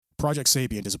Project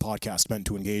Sapient is a podcast meant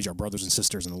to engage our brothers and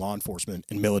sisters in the law enforcement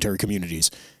and military communities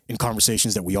in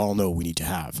conversations that we all know we need to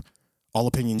have. All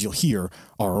opinions you'll hear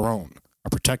are our own,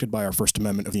 are protected by our First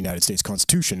Amendment of the United States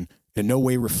Constitution, and in no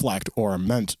way reflect or are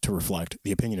meant to reflect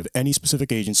the opinion of any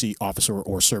specific agency, officer,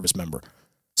 or service member.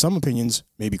 Some opinions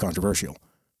may be controversial.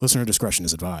 Listener discretion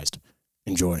is advised.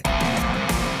 Enjoy.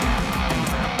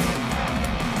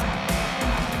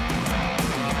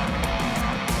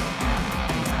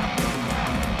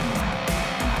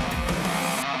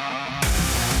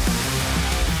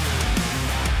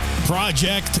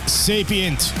 Project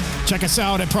Sapient. Check us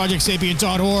out at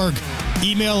projectsapient.org.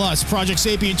 Email us,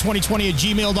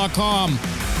 projectsapient2020@gmail.com.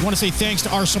 I want to say thanks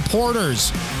to our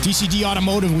supporters, DCD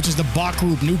Automotive, which is the Bach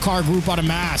Group, new car group out of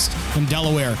Mass in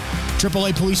Delaware,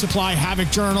 AAA Police Supply, Havoc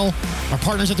Journal, our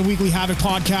partners at the Weekly Havoc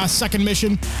Podcast, Second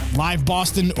Mission, Live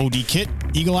Boston, OD Kit,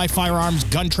 Eagle Eye Firearms,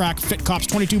 Gun Track, Fit Cops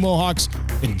 22 Mohawks,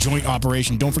 and Joint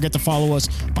Operation. Don't forget to follow us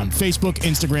on Facebook,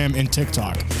 Instagram, and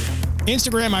TikTok.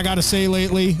 Instagram, I gotta say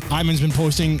lately, Iman's been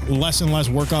posting less and less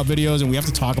workout videos, and we have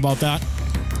to talk about that.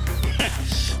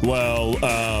 Well,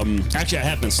 actually, I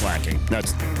have been slacking.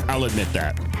 I'll admit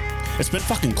that. It's been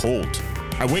fucking cold.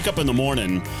 I wake up in the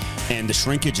morning, and the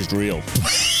shrinkage is real.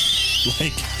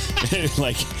 It's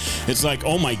like,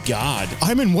 oh my God.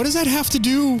 Iman, what does that have to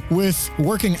do with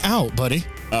working out, buddy?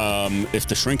 If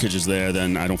the shrinkage is there,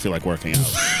 then I don't feel like working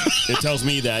out. It tells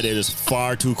me that it is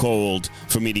far too cold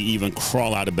for me to even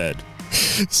crawl out of bed.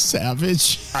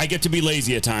 Savage. I get to be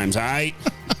lazy at times, all right?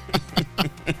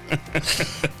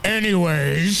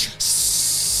 Anyways.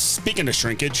 Speaking of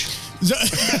shrinkage.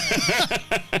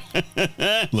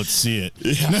 Let's see it.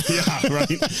 Yeah, right.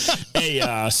 Hey,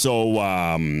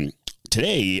 so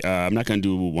today, I'm not going to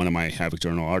do one of my Havoc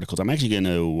Journal articles. I'm actually going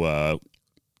to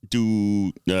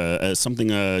do something,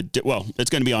 well, it's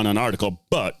going to be on an article,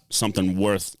 but something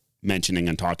worth mentioning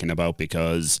and talking about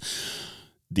because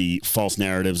the false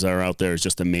narratives that are out there is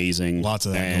just amazing. Lots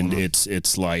of that. And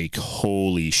it's like,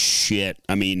 holy shit.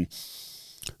 I mean,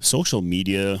 social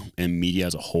media and media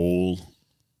as a whole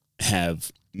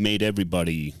have made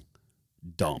everybody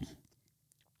dumb.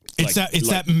 It's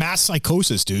that mass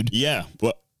psychosis, dude. Yeah.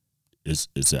 Well, is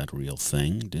that a real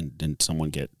thing? Didn't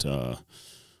someone get,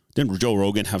 didn't Joe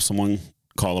Rogan have someone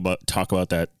talk about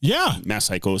that? Yeah. Mass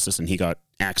psychosis, and he got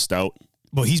axed out?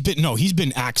 Well, he's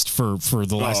been axed for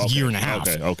the last year and a half.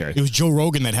 Okay. It was Joe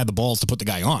Rogan that had the balls to put the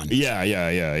guy on.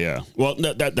 Yeah. Well,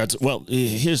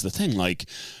 here's the thing, like,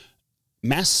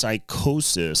 mass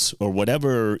psychosis or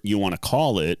whatever you want to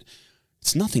call it,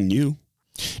 it's nothing new.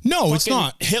 No, it's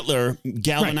not. Hitler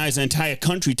galvanized the entire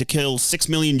country to kill 6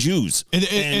 million Jews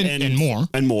and more.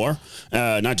 And more.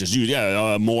 Not just Jews,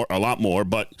 a lot more,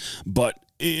 but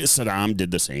Saddam did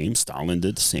the same. Stalin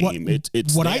did the same.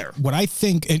 It's there. What I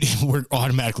think, and we're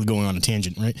automatically going on a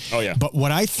tangent, right? Oh, yeah. But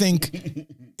what I think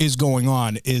is going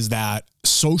on is that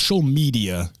social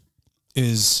media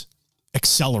is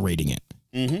accelerating it.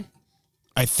 Mm-hmm.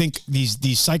 I think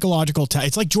these psychological,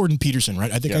 it's like Jordan Peterson,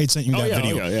 right? I think I had sent you that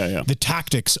video. Yeah. The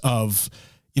tactics of,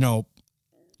 I'm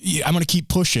going to keep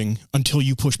pushing until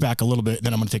you push back a little bit,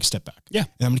 then I'm going to take a step back. Yeah. And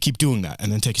I'm going to keep doing that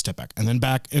and then take a step back and then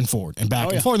back and forward and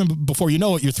back and forward. And before you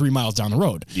know it, you're 3 miles down the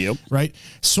road. Yep. Right?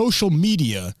 Social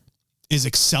media is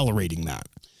accelerating that,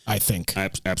 I think.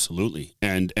 Absolutely.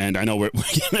 And I know we're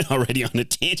getting already on a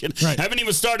tangent. Right. I haven't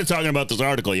even started talking about this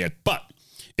article yet, but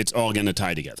it's all going to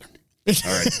tie together.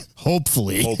 All right.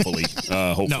 Hopefully.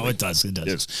 No, it does.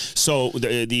 Yes. So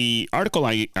the article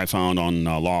I found on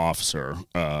Law Officer,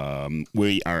 I'm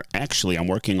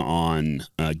working on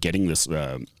getting this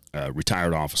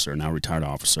retired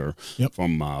officer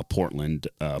from Portland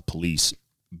Police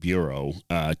Bureau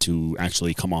to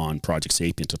actually come on Project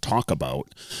Sapient to talk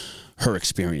about her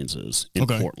experiences in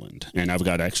Portland. And I've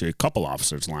got actually a couple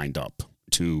officers lined up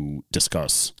to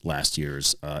discuss last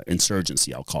year's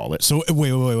insurgency, I'll call it. So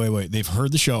wait. They've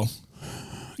heard the show.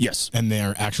 Yes. And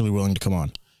they're actually willing to come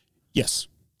on. Yes.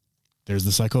 There's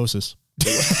the psychosis.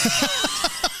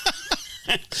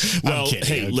 Well,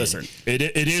 listen,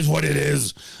 it is what it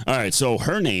is. All right. So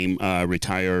her name,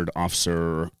 retired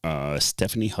officer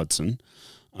Stephanie Hudson,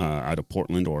 out of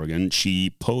Portland, Oregon.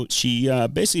 She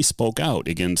basically spoke out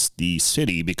against the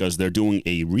city because they're doing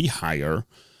a rehire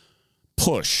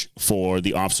push for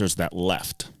the officers that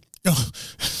left.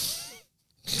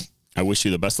 I wish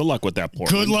you the best of luck with that,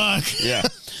 Portland. Good luck. Yeah.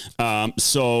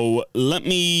 So let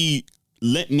me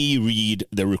read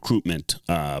the recruitment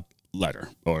letter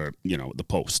or, the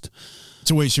post.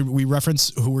 So wait, should we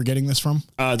reference who we're getting this from?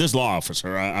 This law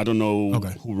officer. I don't know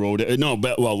who wrote it. No,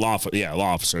 but law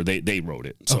officer. They wrote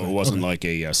it, so it wasn't like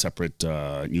a separate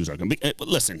news article. But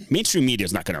listen, mainstream media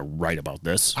is not going to write about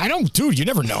this. I don't, dude. You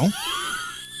never know.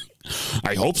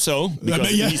 I hope so,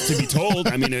 because it needs to be told.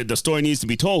 I mean, the story needs to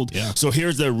be told. Yeah. So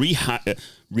here's the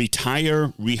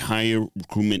rehire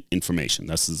recruitment information.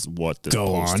 This is what the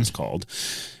post is called.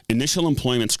 Initial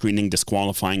employment screening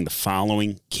disqualifying the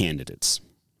following candidates.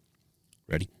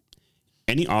 Ready?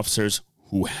 Any officers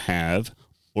who have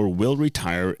or will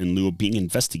retire in lieu of being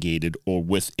investigated or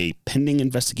with a pending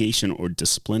investigation or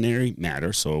disciplinary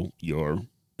matter, so you're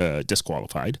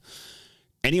disqualified.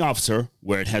 Any officer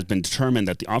where it has been determined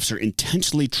that the officer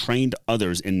intentionally trained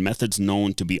others in methods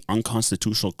known to be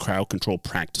unconstitutional crowd control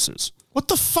practices. What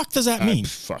the fuck does that mean?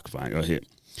 Fine. Go ahead.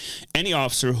 Any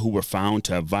officer who were found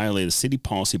to have violated city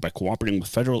policy by cooperating with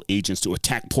federal agents to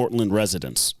attack Portland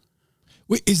residents.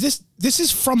 Wait, is this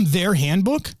is from their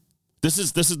handbook? This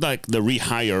is like the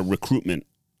rehire recruitment.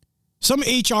 Some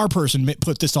HR person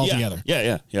put this all together.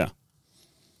 Yeah.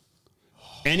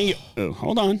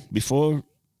 Hold on. Before...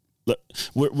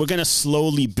 We're going to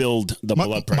slowly build the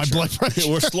blood pressure. My blood pressure.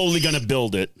 We're slowly going to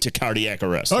build it to cardiac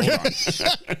arrest. Okay. Hold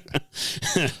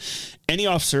on. Any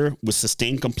officer with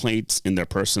sustained complaints in their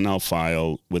personnel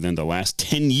file within the last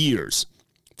 10 years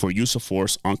for use of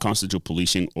force, unconstitutional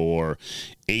policing, or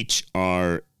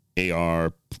HRAR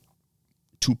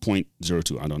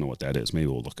 2.02. I don't know what that is. Maybe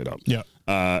we'll look it up. Yeah.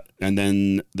 And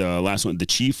then the last one, the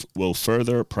chief will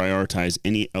further prioritize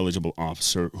any eligible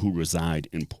officer who reside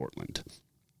in Portland.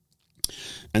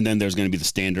 And then there's going to be the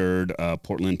standard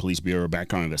Portland Police Bureau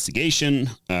background investigation,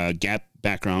 gap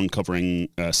background covering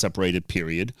separated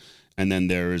period. And then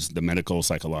there's the medical,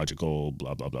 psychological,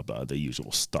 blah, blah, blah, blah, the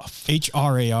usual stuff.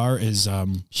 HRAR is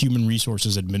Human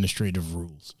Resources Administrative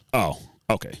Rules. Oh,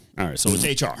 okay. All right. So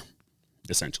it's HR,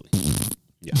 essentially.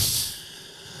 Yeah.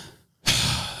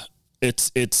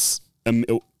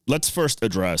 Let's first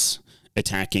address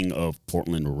attacking of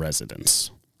Portland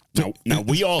residents. Now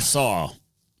we all saw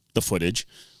the footage.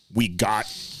 We got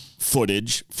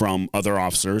footage from other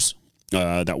officers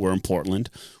that were in Portland.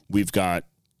 We've got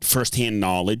firsthand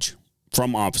knowledge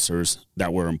from officers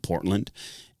that were in Portland.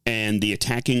 And the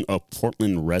attacking of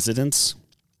Portland residents.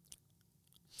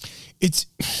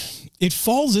 It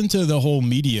falls into the whole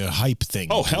media hype thing.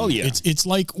 Oh, hell yeah. It's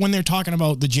like when they're talking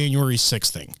about the January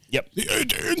 6th thing. Yep.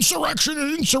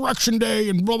 Insurrection day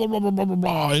and blah, blah, blah, blah, blah, blah,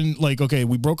 blah. And like, okay,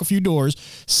 we broke a few doors.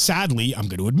 Sadly, I'm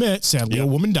going to admit, a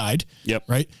woman died. Yep.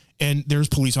 Right? And there's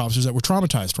police officers that were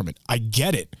traumatized from it. I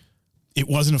get it. It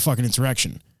wasn't a fucking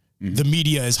insurrection. Mm-hmm. The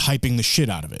media is hyping the shit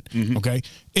out of it. Mm-hmm. Okay.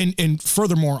 And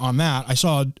furthermore on that, I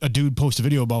saw a dude post a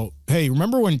video about, hey,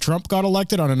 remember when Trump got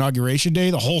elected on Inauguration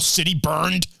Day? The whole city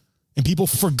burned and people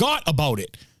forgot about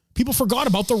it. People forgot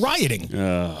about the rioting.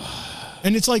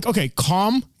 And it's like, okay,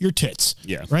 calm your tits.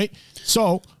 Yeah. Right.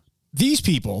 So these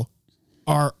people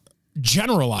are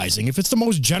generalizing. If it's the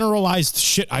most generalized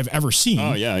shit I've ever seen.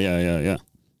 Oh, yeah.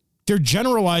 They're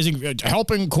generalizing,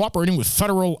 cooperating with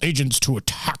federal agents to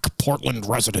attack Portland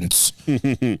residents.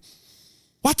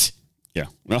 What? Yeah.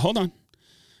 Well, hold on.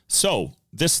 So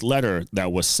this letter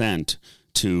that was sent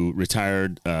to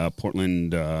retired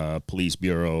Portland Police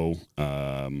Bureau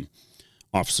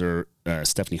officer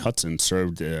Stephanie Hudson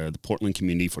served the Portland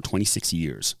community for 26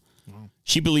 years. Wow.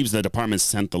 She believes the department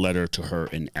sent the letter to her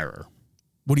in error.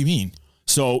 What do you mean?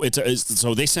 So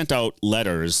so they sent out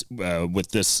letters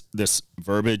with this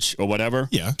verbiage or whatever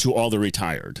to all the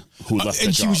retired who left the job.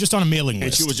 And she was just on a mailing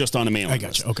list. And she was just on a mailing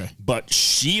list. I gotcha. Okay. But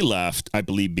she left, I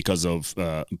believe, because of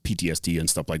PTSD and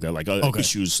stuff like that, like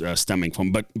issues stemming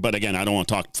from. But again, I don't want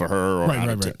to talk for her. Or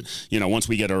right. Once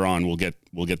we get her on, we'll get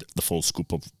the full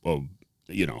scoop of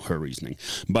her reasoning.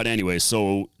 But anyway,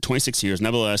 so 26 years.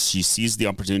 Nevertheless, she seized the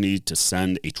opportunity to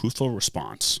send a truthful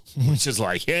response, which is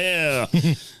like,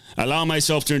 allow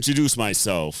myself to introduce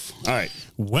myself. All right.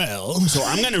 Well, so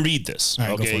I'm going to read this.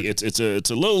 Right, okay. It's a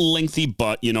little lengthy,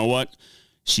 but you know what?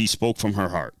 She spoke from her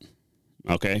heart.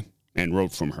 Okay. And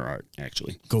wrote from her heart,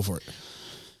 actually. Go for it.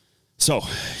 So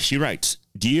she writes,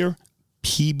 Dear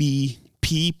PPB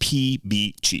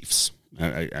Chiefs,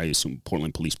 I assume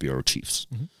Portland Police Bureau Chiefs.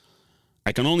 Mm-hmm.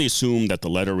 I can only assume that the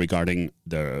letter regarding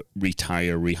the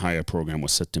rehire program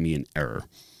was sent to me in error.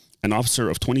 An officer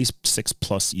of 26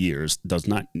 plus years does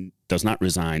not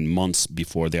resign months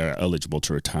before they are eligible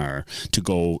to retire to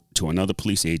go to another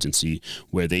police agency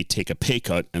where they take a pay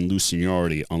cut and lose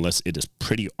seniority unless it is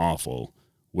pretty awful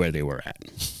where they were at.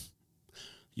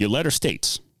 Your letter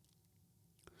states,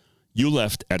 you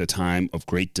left at a time of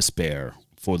great despair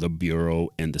for the Bureau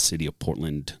and the city of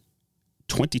Portland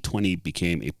 2020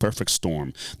 became a perfect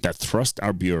storm that thrust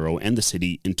our bureau and the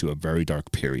city into a very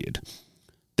dark period.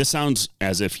 This sounds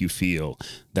as if you feel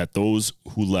that those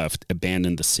who left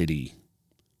abandoned the city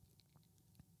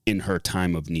in her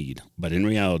time of need, but in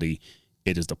reality,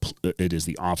 it is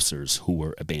the officers who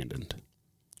were abandoned.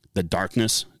 The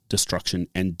darkness, destruction,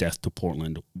 and death to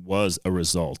Portland was a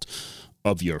result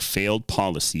of your failed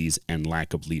policies and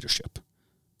lack of leadership.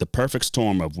 The perfect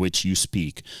storm of which you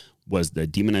speak was the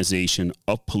demonization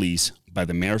of police by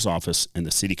the mayor's office and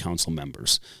the city council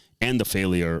members, and the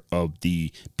failure of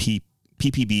the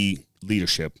PPB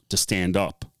leadership to stand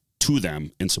up to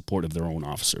them in support of their own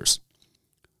officers.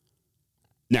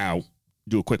 Now,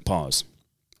 do a quick pause.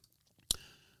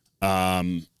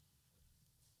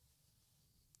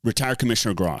 Retired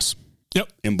Commissioner Gross. Yep.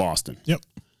 In Boston. Yep.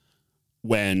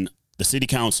 When the city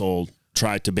council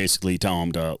tried to basically tell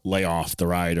him to lay off the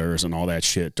rioters and all that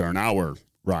shit during our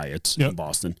riots in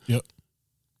Boston. Yep.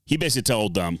 He basically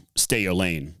told them, stay your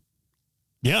lane.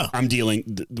 Yeah.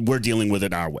 We're dealing with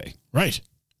it our way. Right.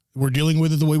 We're dealing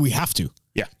with it the way we have to.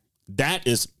 Yeah. That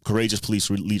is courageous police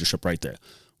leadership right there,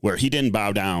 where he didn't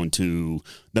bow down to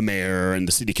the mayor and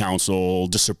the city council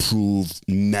disapproved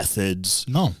methods.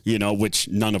 No. Which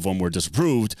none of them were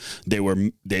disapproved.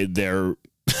 They're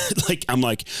like, I'm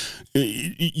like,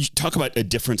 you talk about a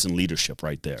difference in leadership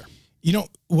right there.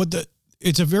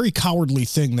 It's a very cowardly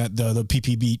thing that the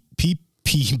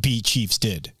PPB chiefs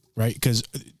did, right? Because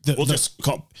we'll just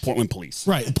call Portland Police.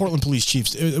 Right, Portland Police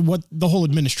Chiefs, what the whole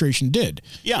administration did.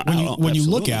 Yeah, when you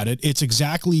look at it, it's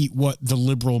exactly what the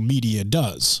liberal media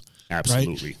does.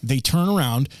 Absolutely. Right? They turn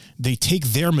around, they take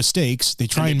their mistakes, they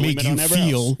try and make you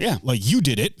feel like you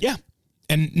did it. Yeah.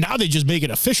 And now they just make it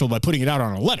official by putting it out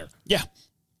on a letter. Yeah.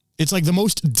 It's like the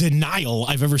most denial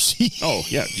I've ever seen. Oh,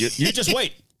 yeah. You just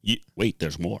wait. Wait,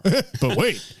 there's more. But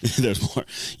wait. There's more.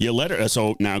 Your letter,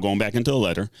 so now going back into the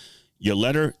letter, your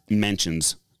letter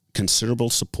mentions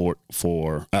considerable support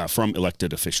from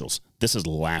elected officials. This is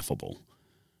laughable.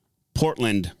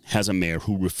 Portland has a mayor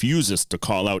who refuses to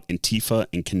call out Antifa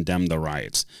and condemn the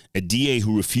riots, a DA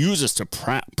who refuses to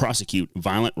prosecute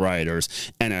violent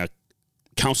rioters, and a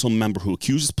council member who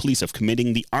accuses police of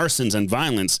committing the arsons and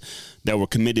violence that were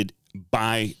committed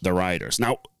by the rioters.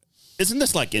 Now, isn't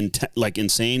this like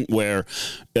insane where,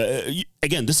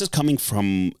 again, this is coming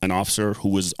from an officer who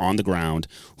was on the ground,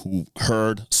 who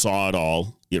saw it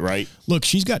all, right? Look,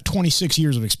 she's got 26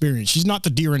 years of experience. She's not the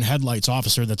deer in headlights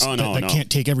officer that can't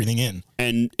take everything in.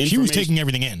 And she was taking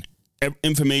everything in.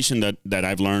 Information that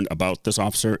I've learned about this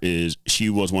officer is she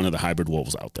was one of the hybrid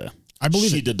wolves out there. I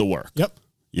believe she did the work. Yep.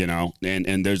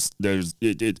 And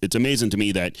it's amazing to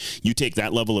me that you take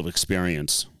that level of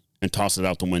experience and toss it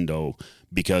out the window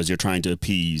because you're trying to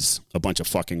appease a bunch of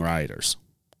fucking rioters.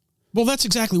 Well, that's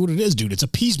exactly what it is, dude. It's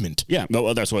appeasement. Yeah,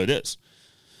 well, that's what it is.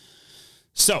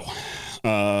 So,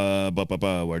 where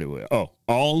do we?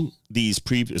 All these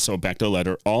so back to the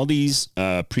letter. All these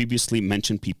previously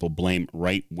mentioned people blame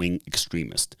right-wing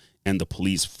extremists and the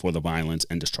police for the violence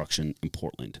and destruction in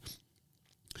Portland.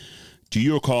 Do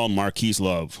you recall Marquise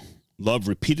Love? Love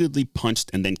repeatedly punched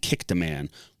and then kicked a man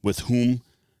with whom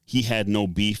he had no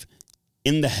beef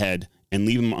in the head and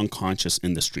leave him unconscious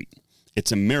in the street.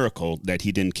 It's a miracle that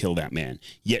he didn't kill that man.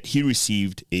 Yet he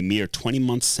received a mere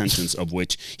 20-month sentence, of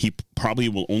which he probably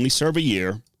will only serve a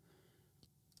year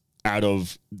out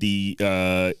of the,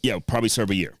 probably serve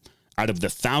a year. Out of the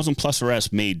 1,000+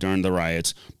 arrests made during the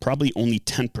riots, probably only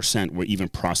 10% were even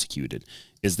prosecuted.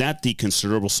 Is that the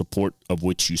considerable support of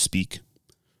which you speak?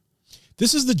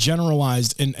 This is the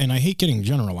generalized, and I hate getting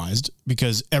generalized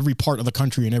because every part of the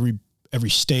country and every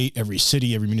state, every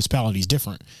city, every municipality is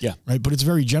different. Yeah. Right. But it's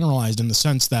very generalized in the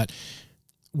sense that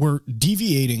we're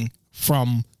deviating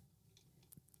from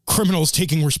criminals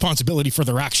taking responsibility for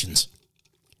their actions.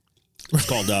 It's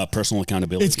called personal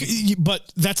accountability.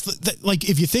 But that's like,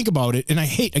 if you think about it, and I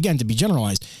hate, again, to be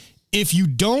generalized, if you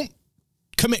don't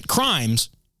commit crimes,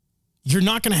 you're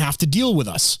not going to have to deal with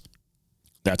us.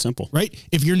 That simple. Right?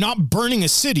 If you're not burning a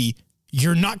city,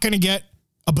 you're not going to get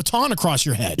a baton across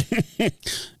your head.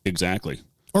 Exactly.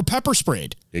 Or pepper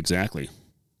sprayed. Exactly.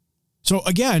 So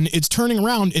again, it's turning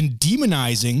around and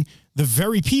demonizing the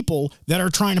very people that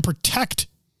are trying to protect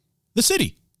the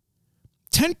city.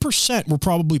 10% were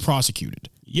probably prosecuted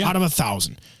out of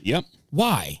 1,000. Yep.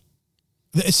 Why?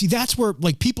 See, that's where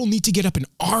like people need to get up in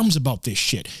arms about this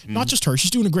shit. Mm-hmm. Not just her.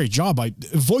 She's doing a great job.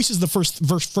 Voice is the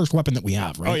first weapon that we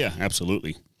have, right? Oh, yeah,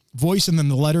 absolutely. Voice and then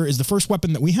the letter is the first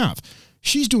weapon that we have.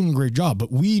 She's doing a great job,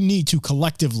 but we need to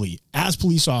collectively, as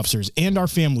police officers and our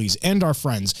families and our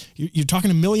friends, you're talking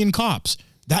 1 million cops.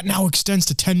 That now extends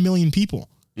to 10 million people.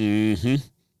 Mm-hmm.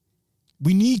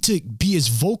 we need to be as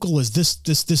vocal as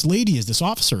this lady, as this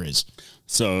officer is.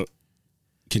 So,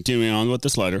 continuing on with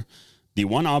this letter, the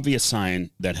one obvious sign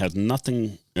that has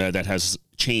nothing that has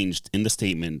changed in the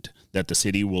statement that the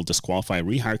city will disqualify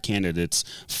rehire candidates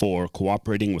for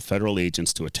cooperating with federal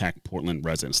agents to attack Portland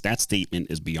residents. That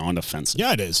statement is beyond offensive.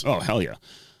 Yeah, it is. Oh, hell yeah.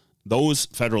 Those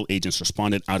federal agents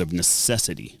responded out of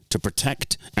necessity to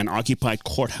protect an occupied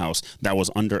courthouse that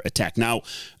was under attack. Now,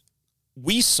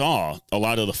 we saw a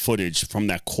lot of the footage from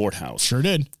that courthouse. Sure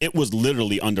did. It was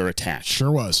literally under attack.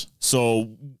 Sure was.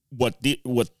 So what the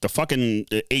fucking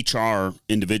HR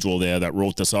individual there that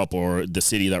wrote this up, or the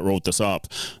city that wrote this up,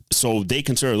 so they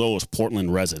consider those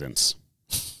Portland residents.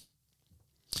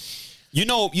 You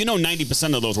know,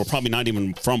 90% of those were probably not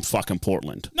even from fucking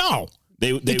Portland. No.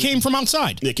 They came from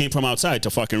outside. They came from outside to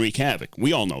fucking wreak havoc.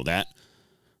 We all know that.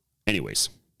 Anyways,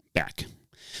 back.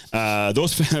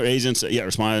 Those federal agents,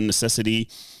 responded in necessity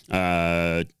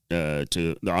to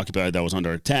the occupied that was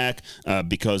under attack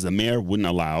because the mayor wouldn't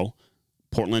allow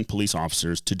Portland police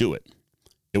officers to do it.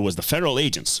 It was the federal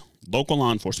agents, local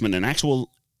law enforcement, and actual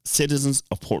citizens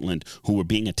of Portland who were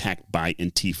being attacked by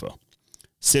Antifa.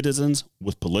 Citizens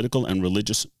with political and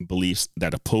religious beliefs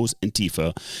that oppose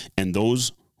Antifa, and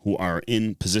those who are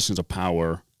in positions of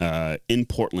power in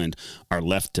Portland are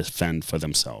left to fend for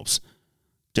themselves.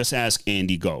 Just ask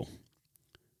Andy Go.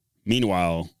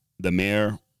 Meanwhile, the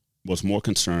mayor was more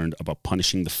concerned about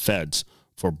punishing the feds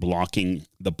for blocking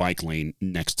the bike lane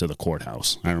next to the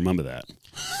courthouse. I remember that.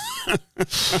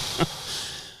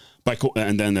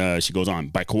 And then she goes on,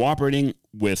 by cooperating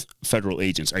with federal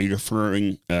agents, are you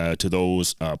referring to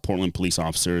those Portland police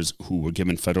officers who were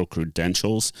given federal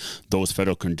credentials? Those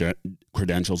federal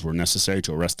credentials were necessary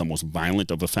to arrest the most violent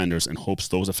of offenders in hopes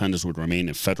those offenders would remain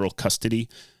in federal custody,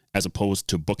 as opposed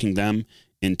to booking them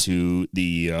into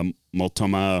the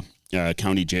Multnomah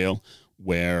County Jail,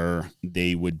 where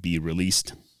they would be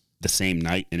released the same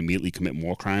night and immediately commit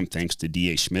more crime, thanks to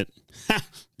D.A. Schmidt.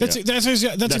 That's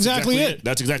exactly it.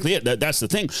 That's exactly it. That's the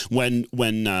thing. When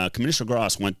Commissioner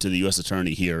Gross went to the U.S.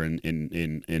 Attorney here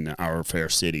in our fair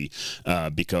city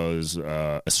because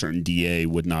a certain DA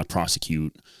would not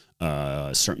prosecute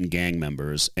certain gang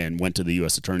members, and went to the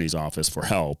U.S. Attorney's office for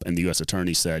help, and the U.S.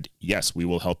 Attorney said, yes, we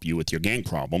will help you with your gang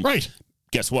problem. Right.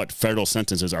 Guess what? Federal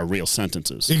sentences are real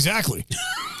sentences. Exactly.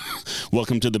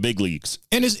 Welcome to the big leagues.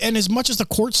 And as much as the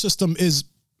court system is,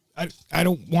 I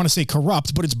don't want to say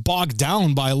corrupt, but it's bogged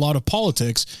down by a lot of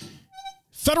politics,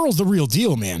 federal's the real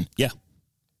deal, man. Yeah.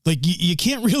 Like, you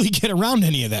can't really get around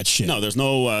any of that shit. No, there's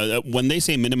no, when they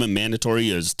say minimum mandatory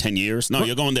is 10 years, no,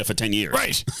 you're going there for 10 years.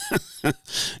 Right.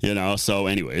 So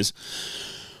anyways,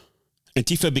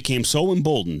 Antifa became so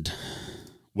emboldened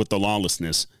with the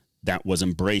lawlessness that was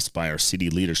embraced by our city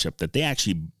leadership that they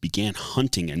actually began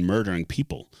hunting and murdering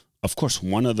people. Of course,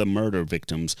 one of the murder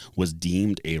victims was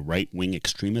deemed a right-wing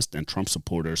extremist and Trump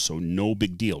supporter, so no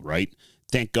big deal, right?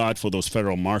 Thank God for those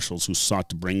federal marshals who sought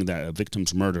to bring that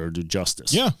victim's murderer to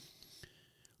justice. Yeah.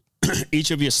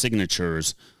 Each of your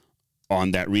signatures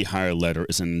on that rehire letter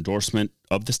is an endorsement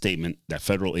of the statement that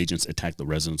federal agents attacked the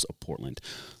residents of Portland.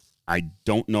 I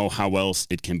don't know how else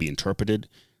it can be interpreted.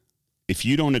 If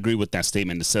you don't agree with that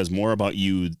statement, it says more about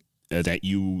you that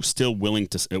you still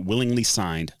willingly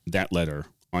signed that letter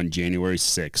on January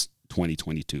 6,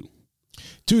 2022.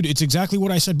 Dude, it's exactly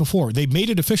what I said before. They made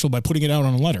it official by putting it out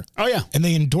on a letter. Oh, yeah. And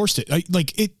they endorsed it.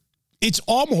 It's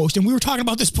almost, and we were talking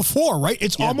about this before, right?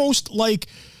 It's almost like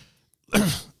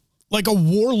like a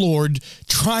warlord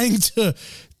trying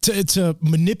to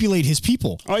manipulate his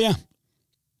people. Oh, yeah.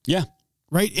 Yeah.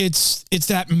 Right? It's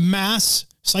that mass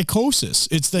psychosis.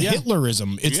 It's the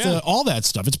Hitlerism. It's the all that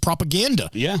stuff. It's propaganda.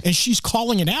 Yeah. And she's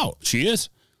calling it out. She is.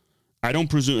 I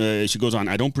don't presume, she goes on,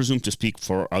 I don't presume to speak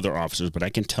for other officers, but I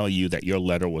can tell you that your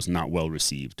letter was not well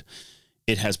received.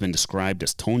 It has been described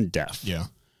as tone deaf. Yeah.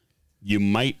 You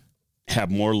might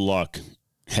have more luck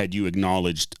had you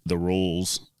acknowledged the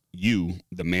roles you,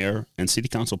 the mayor, and city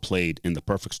council played in the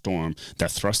perfect storm that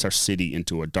thrust our city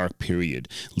into a dark period.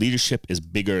 Leadership is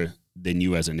bigger than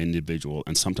you as an individual,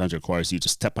 and sometimes requires you to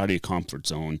step out of your comfort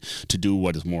zone to do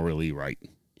what is morally right.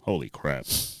 Holy crap.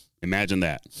 Imagine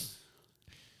that.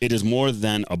 It is more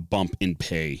than a bump in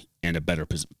pay and a better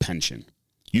pension.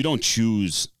 You don't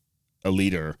choose a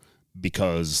leader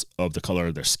because of the color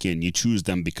of their skin. You choose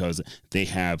them because they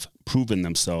have proven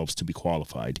themselves to be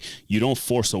qualified. You don't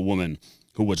force a woman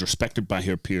who was respected by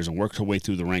her peers and worked her way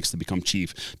through the ranks to become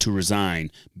chief to resign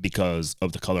because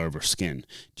of the color of her skin.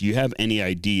 Do you have any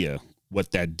idea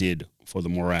what that did for the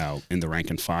morale in the rank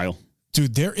and file?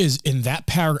 Dude, there is in that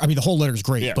paragraph, I mean, the whole letter is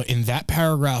great, but in that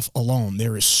paragraph alone,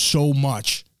 there is so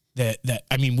much that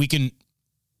I mean, we can,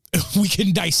 we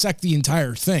can dissect the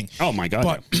entire thing. Oh my God.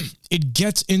 But it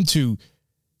gets into,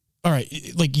 all right,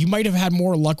 like you might have had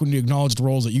more luck when you acknowledged the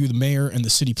roles that you, the mayor, and the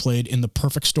city played in the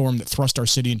perfect storm that thrust our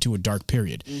city into a dark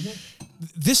period. Mm-hmm.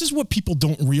 This is what people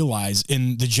don't realize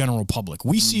in the general public.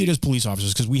 We see it as police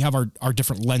officers because we have our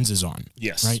different lenses on.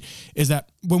 Yes. Right? Is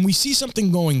that when we see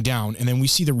something going down and then we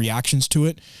see the reactions to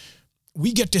it,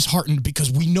 we get disheartened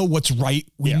because we know what's right.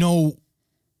 We know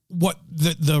what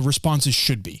the responses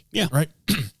should be. Yeah. Right?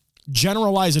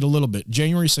 Generalize it a little bit.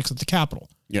 January 6th at the Capitol.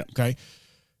 Yeah. Okay.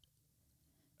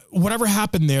 Whatever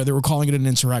happened there, they were calling it an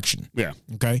insurrection. Yeah.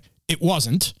 Okay. It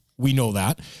wasn't. We know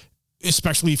that.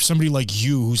 Especially if somebody like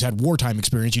you who's had wartime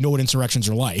experience, you know what insurrections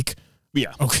are like.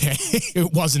 Yeah. Okay.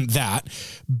 It wasn't that.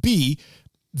 B,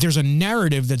 there's a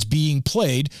narrative that's being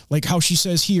played, like how she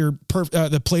says here,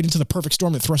 that played into the perfect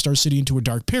storm that thrust our city into a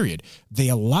dark period. They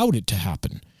allowed it to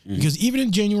happen. Mm-hmm. Because even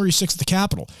in January 6th at the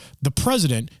Capitol, the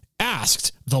president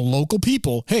asked the local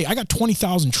people, hey, I got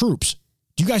 20,000 troops.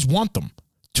 Do you guys want them?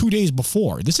 2 days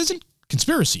before. This isn't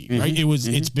conspiracy, mm-hmm. right?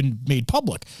 It's been made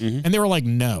public. Mm-hmm. And they were like,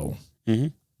 no,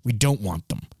 we don't want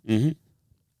them. Mm-hmm.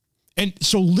 And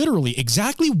so literally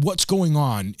exactly what's going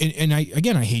on. And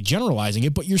I hate generalizing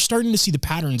it, but you're starting to see the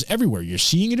patterns everywhere. You're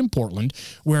seeing it in Portland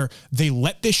where they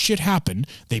let this shit happen.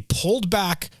 They pulled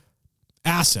back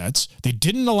assets. They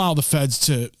didn't allow the feds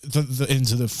to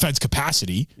into the feds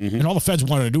capacity. Mm-hmm. And all the feds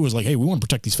wanted to do was like, hey, we want to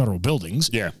protect these federal buildings.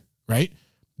 Yeah. Right.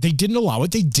 They didn't allow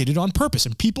it. They did it on purpose,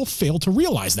 and people fail to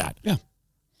realize that. Yeah.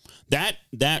 That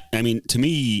I mean, to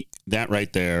me, that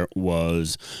right there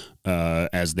was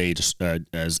as they just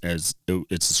as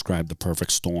it's described, the perfect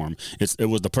storm. It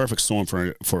was the perfect storm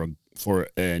for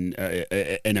an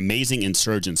amazing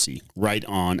insurgency right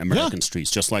on American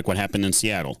streets, just like what happened in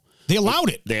Seattle. They allowed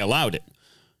it. They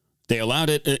allowed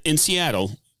it in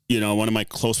Seattle. You know, one of my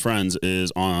close friends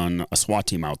is on a SWAT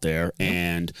team out there,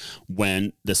 and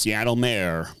when the Seattle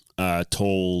mayor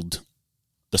told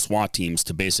the SWAT teams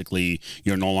to basically,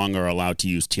 you're no longer allowed to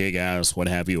use tear gas, what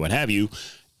have you,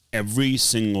 every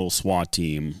single SWAT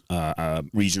team,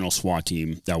 regional SWAT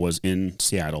team that was in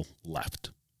Seattle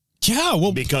left. Yeah,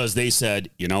 well, because they said,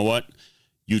 you know what,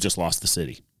 you just lost the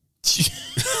city.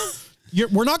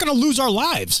 We're not going to lose our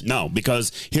lives. No,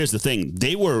 because here's the thing.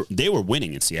 They were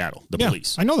winning in Seattle, the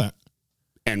police. I know that.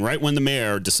 And right when the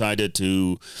mayor decided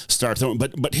to start throwing,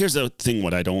 but here's the thing,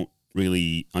 what I don't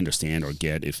really understand or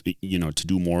get, if, you know, to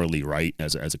do morally right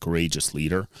as a courageous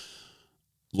leader,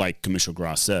 like Commissioner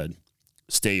Gross said,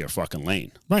 stay your fucking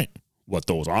lane. Right. What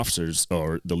those officers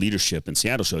or the leadership in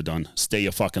Seattle should have done, stay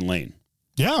your fucking lane.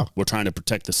 Yeah. We're trying to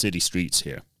protect the city streets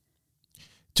here.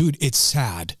 Dude, it's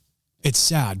sad. It's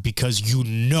sad because you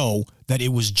know that it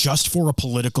was just for a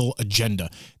political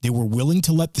agenda. They were willing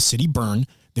to let the city burn.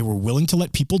 They were willing to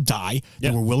let people die.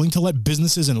 They were willing to let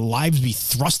businesses and lives be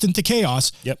thrust into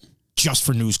chaos just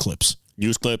for news clips.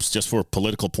 News clips, just for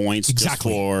political points,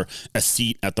 exactly. Just for a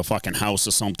seat at the fucking house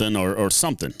or something or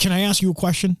something. Can I ask you a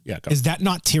question? Yeah. Is that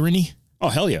not tyranny? Oh,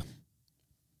 hell yeah.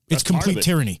 It's complete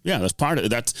tyranny. Yeah, that's part of it.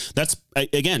 That's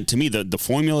again, to me, the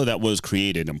formula that was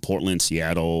created in Portland,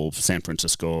 Seattle, San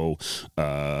Francisco,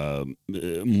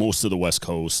 most of the West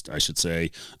Coast, I should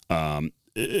say.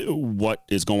 What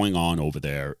is going on over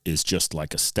there is just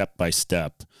like a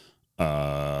step-by-step,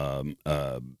 what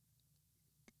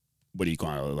do you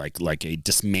call it? Like a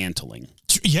dismantling.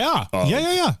 Yeah.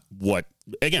 Yeah. What,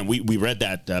 again, we read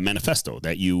that manifesto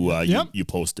that you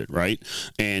posted, right?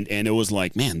 And it was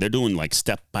like, man, they're doing like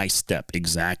step by step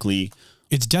exactly.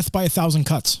 It's death by 1,000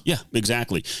 cuts. Yeah,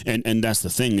 exactly. And that's the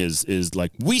thing is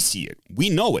like, we see it. We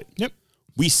know it. Yep.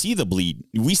 We see the bleed.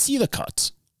 We see the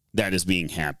cuts. That is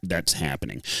that's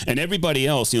happening. And everybody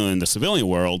else, you know, in the civilian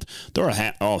world,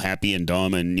 they're all happy and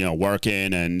dumb and, you know,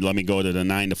 working and let me go to the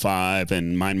 9 to 5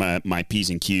 and mind my P's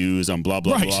and Q's and blah,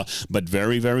 blah, blah. But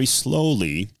very, very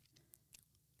slowly,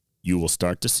 you will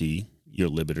start to see your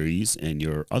liberties and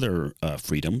your other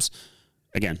freedoms,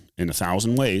 again, in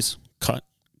 1,000 ways, cut,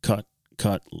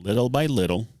 little by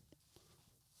little.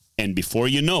 And before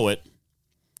you know it,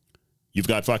 you've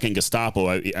got fucking Gestapo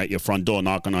at your front door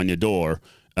knocking on your door,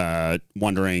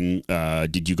 wondering,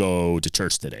 did you go to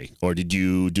church today? Or did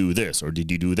you do this? Or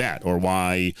did you do that? Or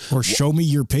why? Or show me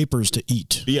your papers to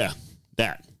eat. Yeah,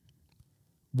 that.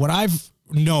 What I've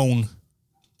known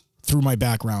through my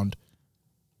background,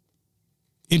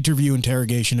 interview,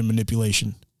 interrogation, and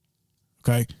manipulation,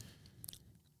 okay?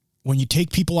 When you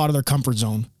take people out of their comfort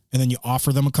zone and then you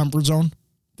offer them a comfort zone,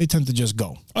 they tend to just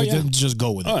go. They tend to just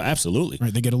go with it. Oh, absolutely.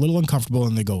 Right? They get a little uncomfortable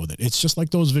and they go with it. It's just like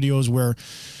those videos where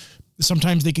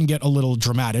sometimes they can get a little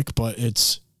dramatic, but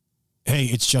it's, hey,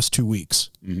 it's just 2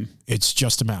 weeks. Mm-hmm. It's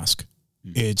just a mask.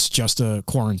 Mm-hmm. It's just a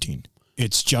quarantine.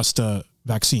 it's just a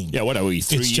vaccine. Yeah, what are we?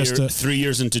 3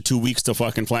 years into 2 weeks to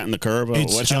fucking flatten the curve?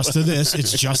 It's just to this.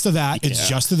 It's just to that. It's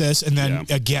just to this. And then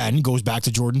again, goes back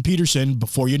to Jordan Peterson.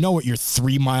 Before you know it, you're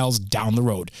 3 miles down the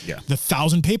road. Yeah. The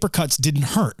 1,000 paper cuts didn't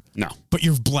hurt. No. But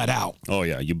you've bled out. Oh,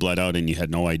 yeah. You bled out and you had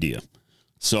no idea.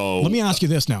 So let me ask you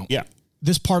this now. Yeah.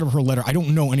 This part of her letter, I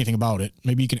don't know anything about it.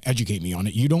 Maybe you can educate me on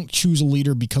it. You don't choose a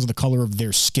leader because of the color of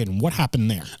their skin. What happened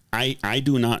there? I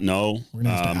do not know. We're going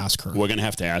to have to ask her. We're going to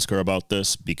have to ask her about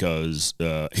this because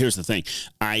here's the thing.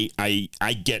 I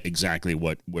get exactly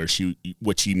what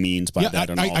she means by that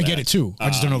and all that. I get it too. I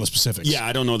just don't know the specifics. Yeah,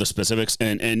 I don't know the specifics.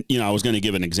 And I was going to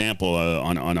give an example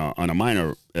on a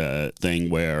minor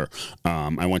thing where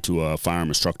I went to a firearm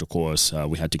instructor course.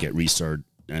 We had to get recertified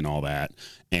and all that,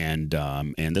 and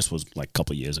this was like a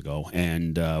couple of years ago,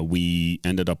 and we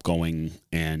ended up going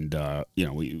and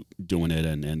we doing it,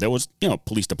 and there was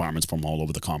police departments from all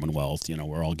over the Commonwealth.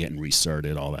 We're all getting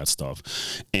recertified, all that stuff,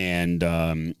 and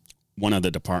one of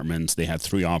the departments, they had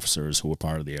 3 officers who were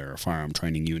part of their firearm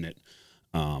training unit,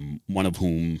 one of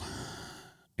whom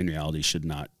in reality should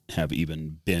not have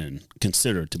even been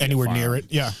considered to be anywhere near it.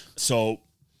 Yeah. So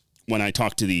when I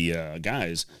talked to the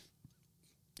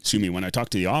when I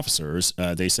talked to the officers,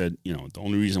 they said, the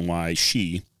only reason why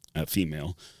she, a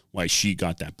female, why she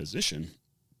got that position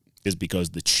is because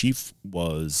the chief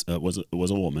was a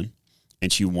woman,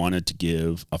 and she wanted to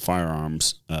give a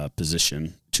firearms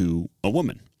position to a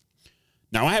woman.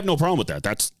 Now, I have no problem with that.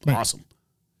 That's awesome.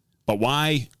 But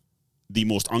why the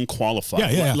most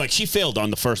unqualified? Yeah. Like, she failed on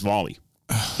the first volley.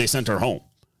 They sent her home.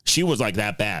 She was like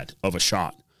that bad of a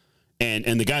shot.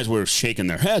 And the guys were shaking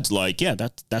their heads like, yeah,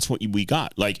 that's what we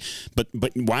got. Like, but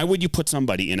why would you put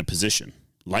somebody in a position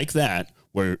like that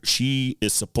where she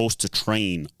is supposed to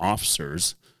train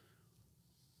officers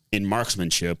in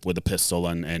marksmanship with a pistol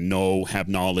and have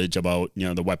knowledge about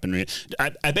the weaponry?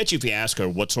 I bet you if you ask her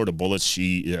what sort of bullets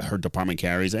her department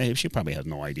carries, she probably has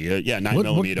no idea. Yeah,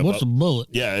 9mm. What's a bullet?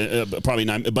 Yeah, probably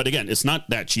 9. But again, it's not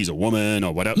that she's a woman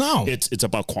or whatever. No, it's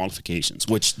about qualifications.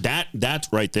 Which that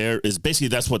right there is basically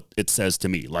that's what it says to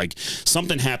me. Like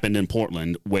something happened in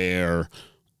Portland where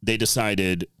they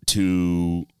decided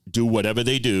to do whatever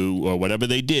they do or whatever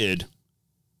they did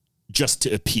just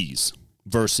to appease,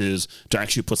 versus to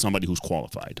actually put somebody who's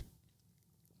qualified.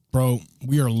 Bro,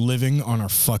 we are living on our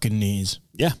fucking knees.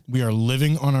 Yeah. We are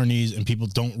living on our knees, and people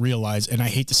don't realize, and I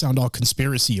hate to sound all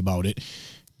conspiracy about it,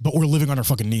 but we're living on our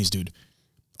fucking knees, dude.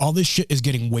 All this shit is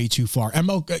getting way too far.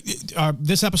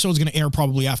 This episode is going to air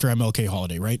probably after MLK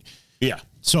holiday, right? Yeah.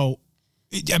 So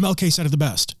MLK said it the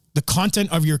best. The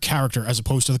content of your character as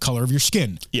opposed to the color of your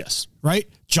skin. Yes. Right?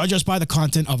 Judge us by the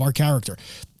content of our character.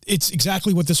 It's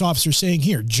exactly what this officer is saying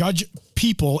here. Judge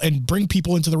people and bring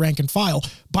people into the rank and file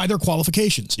by their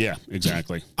qualifications. Yeah,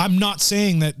 exactly. I'm not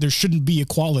saying that there shouldn't be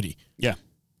equality. Yeah.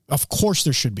 Of course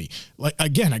there should be. Like,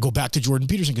 again, I go back to Jordan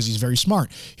Peterson because he's very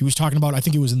smart. He was talking about, I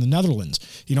think it was in the Netherlands,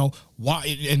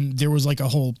 why, and there was like a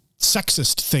whole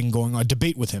sexist thing going on,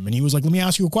 debate with him. And he was like, let me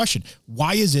ask you a question.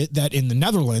 Why is it that in the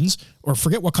Netherlands, or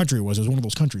forget what country it was one of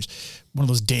those countries, one of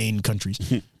those Dane countries,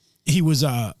 he was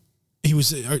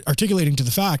articulating to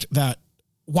the fact that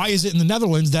why is it in the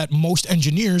Netherlands that most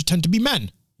engineers tend to be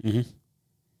men? Mm-hmm.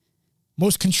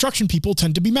 Most construction people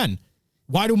tend to be men.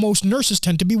 Why do most nurses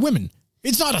tend to be women?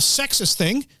 It's not a sexist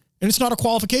thing, and it's not a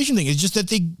qualification thing. It's just that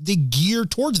they gear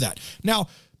towards that. Now,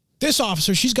 this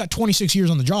officer, she's got 26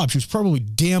 years on the job. She was probably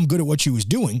damn good at what she was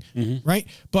doing, right?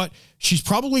 But she's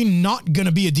probably not going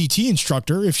to be a DT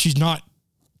instructor if she's not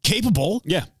capable.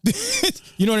 Yeah.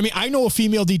 You know what I mean? I know a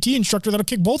female DT instructor that'll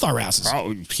kick both our asses.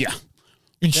 Oh, yeah.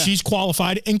 And she's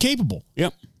qualified and capable.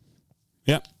 Yep.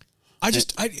 Yep.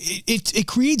 It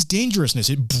creates dangerousness.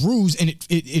 It brews and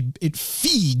it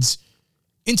feeds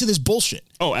into this bullshit.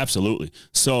 Oh, absolutely.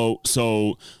 So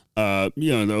I'll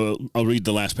read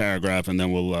the last paragraph and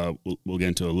then we'll get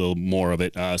into a little more of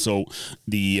it.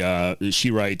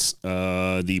 She writes,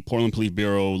 the Portland Police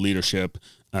Bureau leadership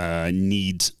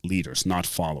needs leaders, not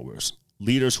followers.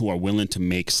 Leaders who are willing to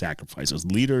make sacrifices.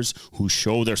 Leaders who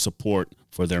show their support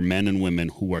for their men and women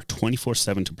who work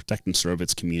 24/7 to protect and serve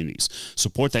its communities.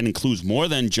 Support that includes more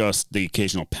than just the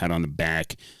occasional pat on the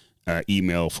back,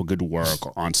 email for good work,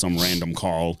 or on some random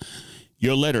call.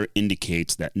 Your letter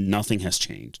indicates that nothing has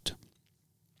changed.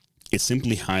 It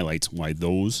simply highlights why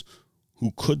those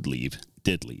who could leave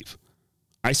did leave.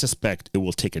 I suspect it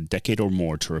will take a decade or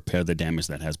more to repair the damage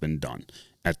that has been done.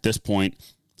 At this point,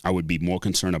 I would be more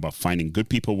concerned about finding good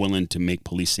people willing to make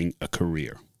policing a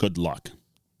career. Good luck.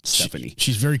 Stephanie.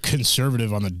 She's very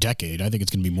conservative on the decade. I think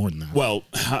it's going to be more than that. Well,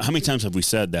 how many times have we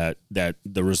said that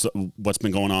what's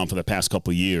been going on for the past couple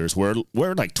of years?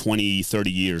 We're like 20, 30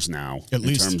 years now. At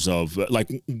least. Terms of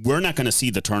like, we're not going to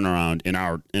see the turnaround in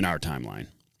our timeline.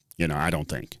 I don't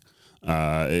think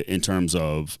in terms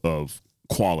of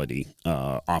quality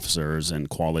officers and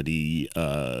quality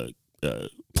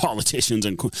politicians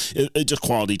and just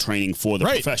quality training for the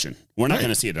profession. We're not going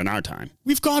to see it in our time.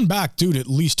 We've gone back, dude, at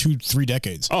least 2-3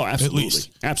 decades. Oh, absolutely. At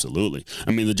least. Absolutely.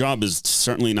 I mean, the job is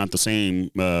certainly not the same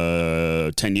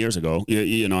 10 years ago,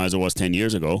 as it was 10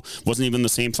 years ago. Wasn't even the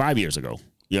same 5 years ago.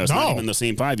 Yeah, it's not even the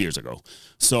same 5 years ago.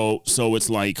 So it's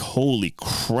like, holy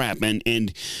crap.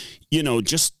 And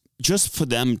just for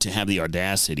them to have the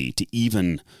audacity to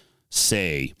even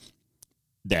say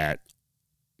that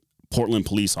Portland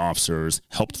police officers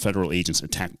helped federal agents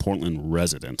attack Portland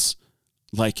residents.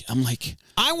 I'm like,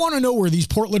 I want to know where these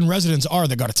Portland residents are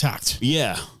that got attacked.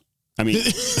 Yeah. I mean,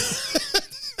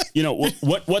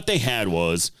 what they had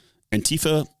was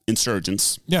Antifa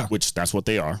insurgents, which that's what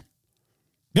they are.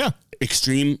 Yeah.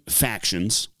 Extreme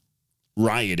factions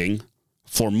rioting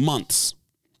for months.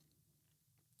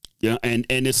 Yeah. And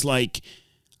it's like,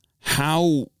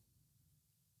 how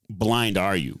blind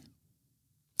are you?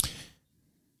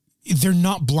 They're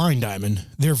not blind, Diamond.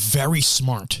 They're very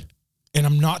smart. And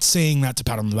I'm not saying that to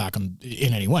pat on the back in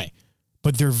any way,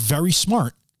 but they're very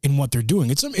smart in what they're doing.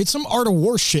 It's some art of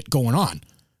war shit going on.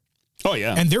 Oh,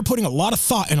 yeah. And they're putting a lot of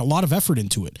thought and a lot of effort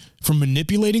into it, from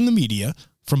manipulating the media,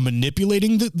 from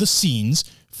manipulating the scenes,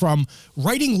 from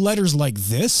writing letters like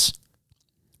this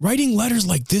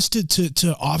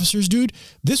to officers, dude.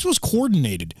 This was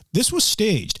coordinated. This was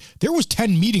staged. There was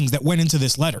 10 meetings that went into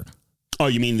this letter. Oh,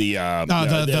 you mean the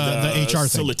HR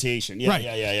facilitation? Thing. Yeah, right.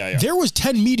 Yeah. There was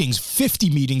 10 meetings,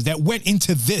 50 meetings that went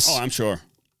into this. Oh, I'm sure.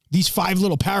 These 5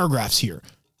 little paragraphs here,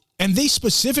 and they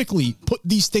specifically put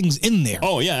these things in there.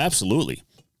 Oh yeah, absolutely.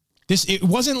 It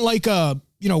wasn't like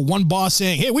one boss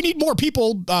saying, "Hey, we need more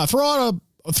people. Throw out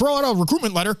a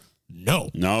recruitment letter." No.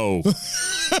 No.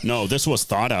 This was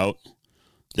thought out.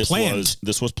 This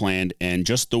was planned, and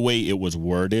just the way it was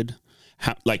worded,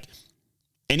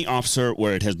 any officer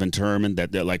where it has been determined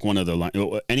that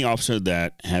any officer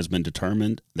that has been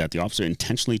determined that the officer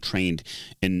intentionally trained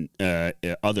in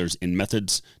others in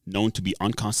methods known to be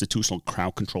unconstitutional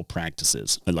crowd control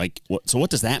practices. So what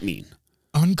does that mean?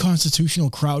 Unconstitutional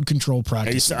crowd control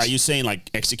practices. Are you saying like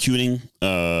executing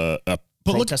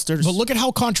protesters? But look at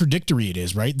how contradictory it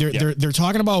is, right? They're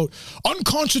talking about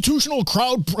unconstitutional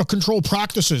crowd control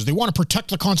practices. They want to protect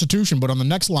the Constitution, but on the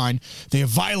next line, they have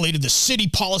violated the city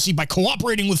policy by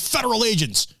cooperating with federal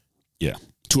agents. Yeah,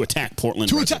 to attack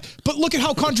Portland. But look at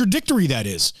how contradictory that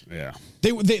is. Yeah,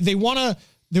 they want to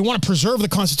preserve the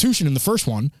Constitution in the first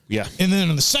one. Yeah, and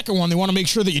then in the second one, they want to make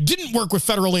sure that you didn't work with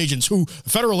federal agents.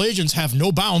 Federal agents have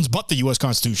no bounds but the U.S.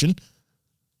 Constitution.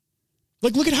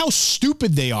 Look at how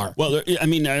stupid they are. Well, I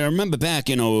mean, I remember back,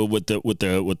 with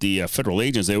the federal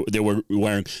agents, they were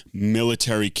wearing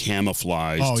military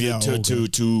camouflage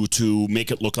to make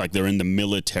it look like they're in the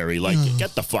military. Like,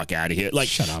 get the fuck out of here! Like,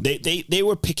 shut up. They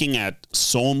were picking at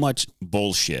so much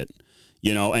bullshit.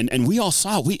 And we all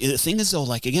saw. The thing is though,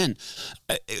 like again,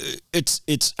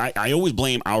 I always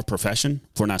blame our profession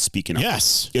for not speaking up.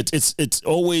 Yes, it's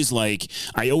always like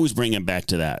I always bring it back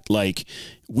to that. Like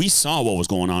we saw what was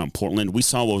going on in Portland, we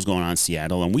saw what was going on in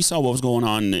Seattle, and we saw what was going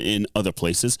on in other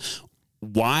places.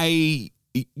 Why?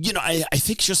 I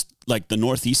think just like the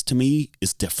Northeast to me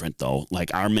is different though.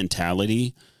 Like our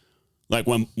mentality, like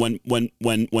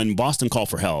when Boston called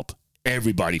for help,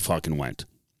 everybody fucking went.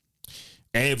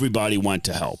 Everybody went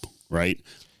to help, right?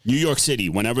 New York City,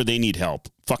 whenever they need help,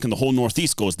 fucking the whole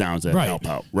Northeast goes down to help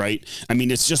out, right? I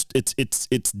mean, it's just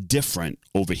it's different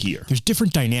over here. There's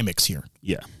different dynamics here.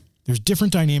 Yeah, there's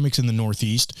different dynamics in the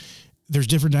Northeast. There's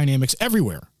different dynamics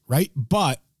everywhere, right?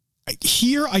 But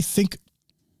here, I think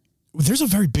there's a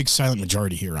very big silent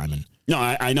majority here, Iman. No,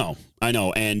 I know,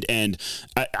 and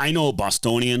I know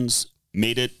Bostonians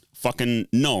made it fucking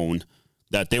known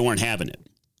that they weren't having it.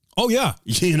 Oh, yeah.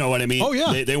 You know what I mean? Oh,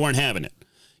 yeah. They weren't having it.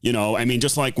 I mean,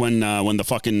 just like when the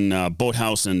fucking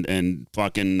Boathouse and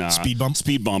fucking Speed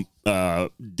Bump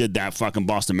did that fucking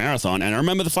Boston Marathon. And I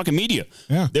remember the fucking media.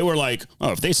 Yeah. They were like,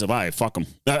 oh, if they survive, fuck them.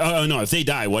 No, if they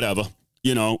die, whatever.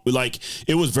 Like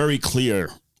it was very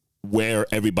clear what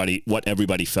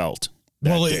everybody felt.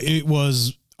 Well, it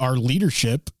was our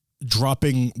leadership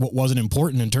dropping what wasn't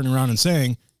important and turning around and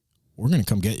saying, we're going to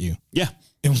come get you. Yeah.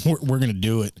 And we're going to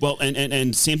do it. Well,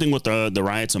 and same thing with the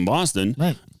riots in Boston.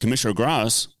 Right. Commissioner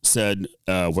Gross said,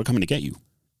 we're coming to get you.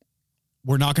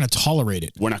 we're not going to tolerate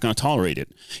it. We're not going to tolerate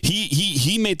it.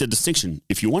 He made the distinction.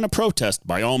 If you want to protest,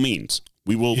 by all means,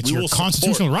 we will. It's we your will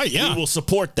constitutional support, right. Yeah, we will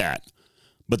support that.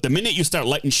 But the minute you start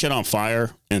lighting shit on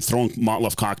fire and throwing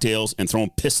Molotov cocktails and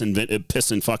throwing piss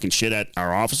and fucking shit at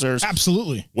our officers,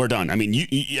 absolutely, we're done. I mean,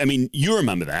 you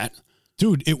remember that,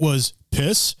 dude? It was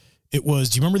piss. It was.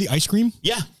 Do you remember the ice cream?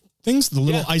 Yeah. Things, the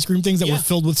little ice cream things that were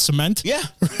filled with cement. Yeah.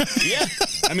 Yeah.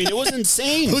 I mean, it was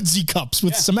insane. Hoodsie cups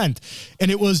with cement. And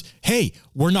it was, hey,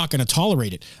 we're not going to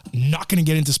tolerate it. I'm not going to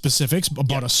get into specifics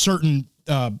about a certain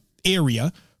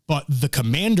area, but the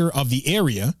commander of the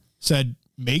area said,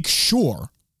 make sure,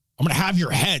 I'm going to have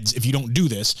your heads if you don't do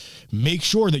this. Make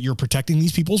sure that you're protecting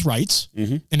these people's rights.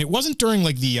 Mm-hmm. And it wasn't during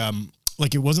like the...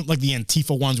 Like, it wasn't like the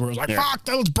Antifa ones where it was like, fuck,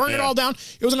 let's burn it all down.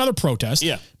 It was another protest.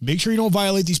 Yeah. Make sure you don't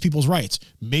violate these people's rights.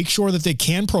 Make sure that they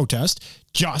can protest.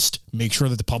 Just make sure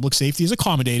that the public safety is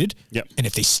accommodated. Yep. And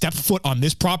if they step foot on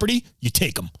this property, you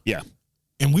take them. Yeah.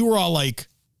 And we were all like,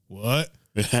 what?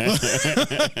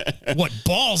 What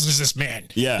balls is this man?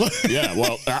 Yeah. Yeah.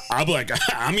 Well, I'm like,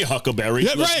 I'm your Huckleberry.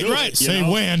 Yeah, right. Say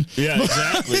when. Yeah,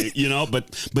 exactly.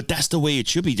 But that's the way it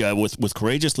should be with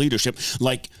courageous leadership.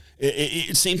 Like,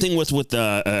 same thing with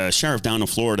the sheriff down in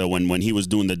Florida when he was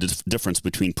doing the difference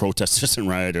between protesters and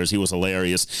rioters. He was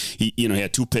hilarious. He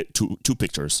had two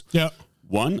pictures. Yeah.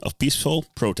 One of peaceful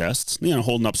protests,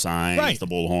 holding up signs, the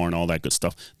bullhorn, all that good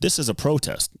stuff. This is a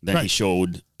protest. Then he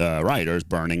showed rioters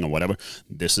burning or whatever.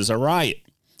 This is a riot.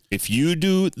 If you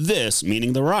do this,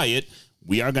 meaning the riot,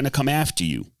 we are going to come after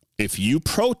you. If you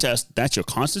protest, that's your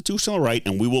constitutional right,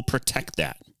 and we will protect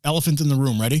that. Elephant in the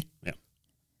room. Ready? Yeah.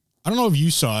 I don't know if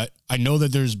you saw it. I know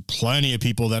that there's plenty of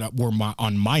people that were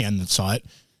on my end that saw it.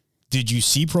 Did you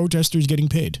see protesters getting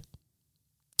paid?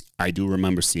 I do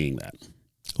remember seeing that.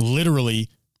 Literally,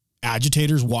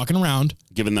 agitators walking around.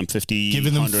 Giving them 50s.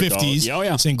 Giving them 50s. Oh,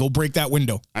 yeah. Saying, go break that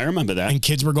window. I remember that. And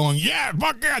kids were going, yeah,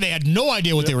 fuck yeah. They had no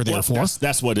idea what they were there for.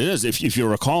 That's what it is. If you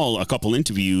recall a couple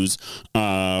interviews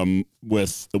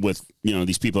with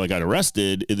these people that got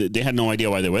arrested, they had no idea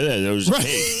why they were there. They was just,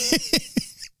 hey.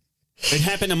 It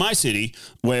happened in my city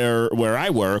where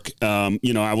I work. I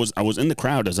was in the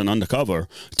crowd as an undercover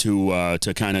to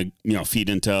kind of feed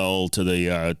intel to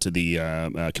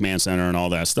the command center and all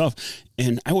that stuff.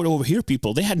 And I would overhear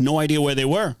people. They had no idea where they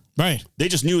were. Right. They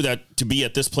just knew that to be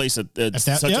at this place at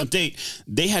such a date.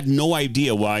 They had no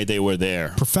idea why they were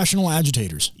there. Professional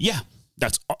agitators. Yeah.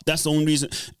 That's the only reason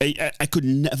I could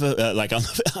never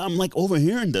I'm like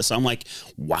overhearing this. I'm like,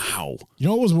 wow. You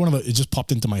know, it just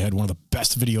popped into my head. One of the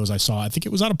best videos I saw. I think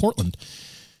it was out of Portland,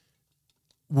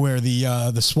 where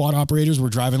the SWAT operators were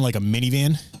driving like a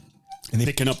minivan. And they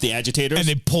picking up the agitators, and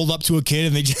they pulled up to a kid,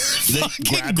 and they just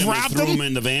grabbed him and threw him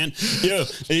in the van. Yeah,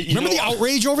 remember the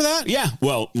outrage over that? Yeah.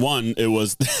 Well, it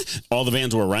was all the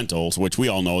vans were rentals, which we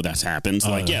all know that happens.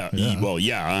 I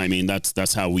mean,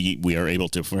 that's how we are able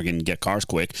to freaking get cars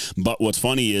quick. But what's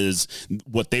funny is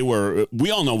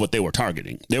we all know what they were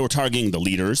targeting. They were targeting the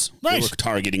leaders. Right. They were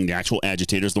targeting the actual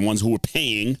agitators, the ones who were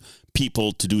paying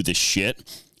people to do this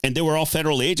shit. And they were all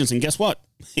federal agents, and guess what?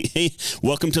 Hey,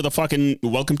 welcome to the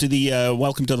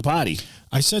party.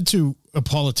 I said to a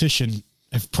politician,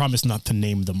 I've promised not to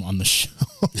name them on the show,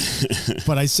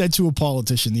 but I said to a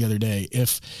politician the other day,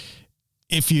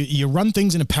 if you run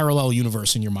things in a parallel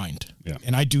universe in your mind,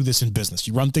 and I do this in business,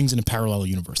 you run things in a parallel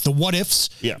universe, the what ifs,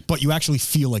 but you actually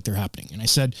feel like they're happening. And I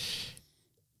said,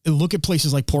 look at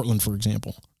places like Portland, for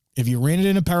example. If you ran it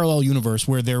in a parallel universe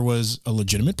where there was a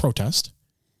legitimate protest,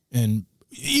 and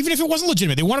even if it wasn't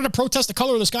legitimate, they wanted to protest the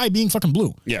color of the sky being fucking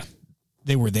blue. Yeah.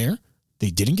 They were there. They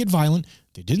didn't get violent.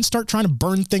 They didn't start trying to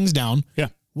burn things down. Yeah.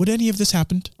 Would any of this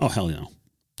happened? Oh, hell no.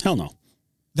 Hell no.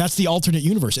 That's the alternate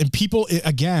universe. And people,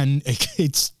 again,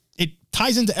 it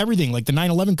ties into everything. Like the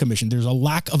 9/11 Commission, there's a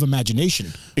lack of imagination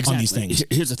on these things.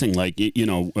 Here's the thing,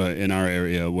 in our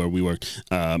area where we worked,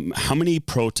 how many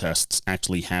protests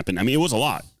actually happened? I mean, it was a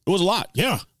lot.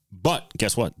 Yeah. But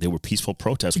guess what? They were peaceful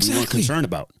protests. We weren't concerned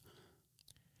about.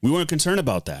 We weren't concerned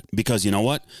about that because you know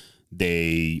what?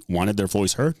 They wanted their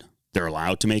voice heard. They're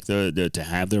allowed to make to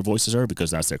have their voices heard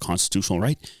because that's their constitutional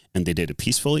right. And they did it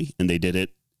peacefully, and they did it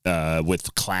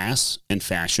with class and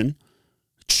fashion,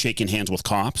 shaking hands with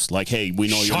cops. Like, hey, we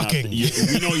know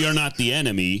you're not the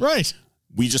enemy. Right.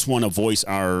 We just want to voice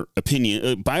our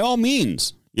opinion. By all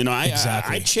means,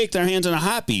 I'd shake their hands in a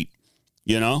heartbeat.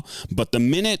 But the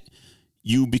minute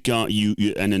you become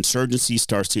an insurgency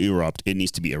starts to erupt, it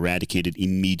needs to be eradicated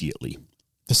immediately.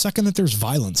 The second that there's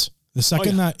violence, the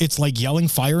second that it's like yelling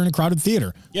fire in a crowded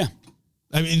theater. Yeah.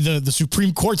 I mean, the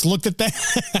Supreme Court's looked at that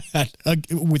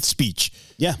with speech.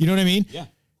 Yeah. You know what I mean? Yeah.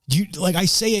 I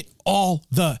say it all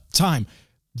the time.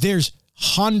 There's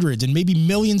hundreds and maybe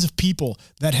millions of people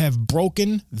that have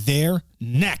broken their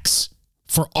necks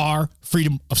for our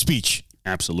freedom of speech.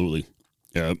 Absolutely.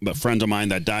 A friend of mine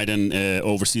that died in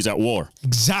overseas at war.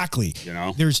 Exactly. You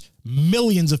know, there's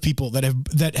millions of people that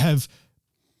have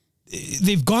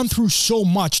they've gone through so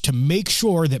much to make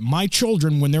sure that my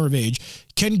children, when they're of age,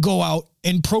 can go out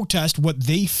and protest what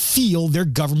they feel their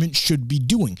government should be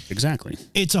doing. Exactly.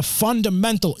 It's a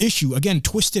fundamental issue. Again,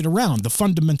 twisted around, the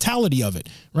fundamentality of it,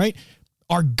 right?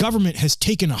 Our government has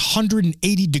taken a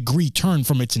 180-degree turn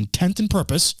from its intent and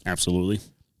purpose. Absolutely.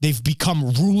 They've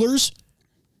become rulers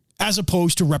as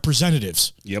opposed to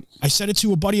representatives. Yep. I said it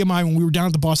to a buddy of mine when we were down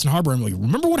at the Boston Harbor. I'm like,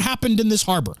 remember what happened in this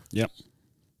harbor? Yep.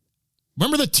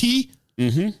 Remember the tea?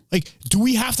 Mm-hmm. Like, do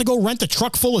we have to go rent a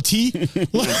truck full of tea? And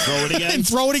throw it again? And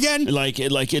throw it again?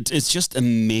 It's just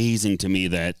amazing to me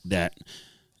that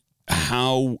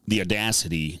how the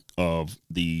audacity of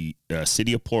the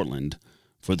city of Portland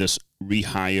for this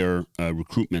rehire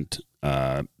recruitment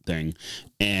thing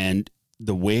and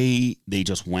the way they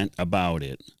just went about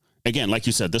it. Again, like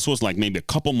you said, this was like maybe a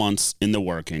couple months in the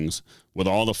workings with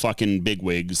all the fucking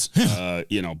bigwigs,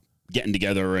 getting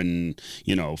together and,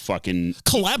 fucking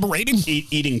collaborating,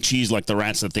 eating cheese like the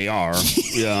rats that they are,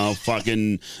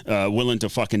 fucking willing to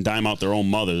fucking dime out their own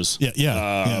mothers.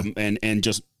 Yeah. And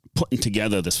just putting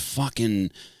together this fucking,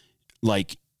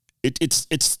 like, it's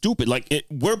stupid. Like,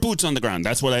 we're boots on the ground.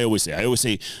 That's what I always say. I always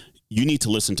say, you need to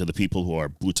listen to the people who are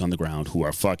boots on the ground, who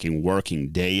are fucking working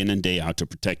day in and day out to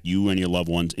protect you and your loved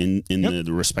ones in the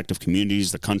respective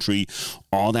communities, the country,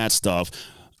 all that stuff.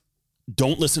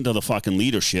 Don't listen to the fucking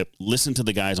leadership. Listen to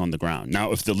the guys on the ground.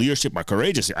 Now, if the leadership are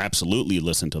courageous, absolutely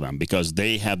listen to them because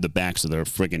they have the backs of their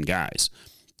friggin' guys.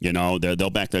 They'll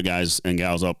back their guys and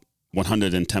gals up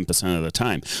 110% of the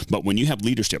time. But when you have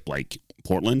leadership like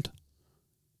Portland,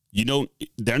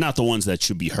 they're not the ones that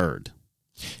should be heard.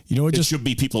 It should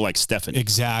be people like Stephanie.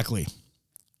 Exactly.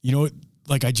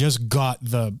 I just got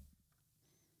I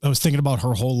was thinking about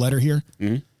her whole letter here.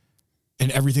 Mm-hmm.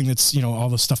 And everything that's, all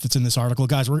the stuff that's in this article.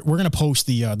 Guys, we're going to post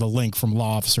the link from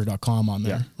lawofficer.com on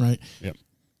there, right? Yep.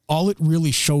 All it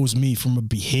really shows me from a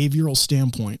behavioral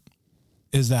standpoint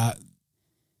is that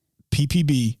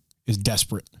PPB is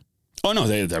desperate. Oh, no,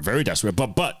 they're very desperate,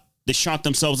 but they shot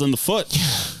themselves in the foot.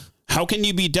 How can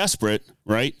you be desperate,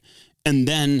 right? And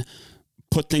then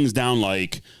put things down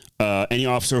like any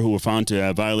officer who were found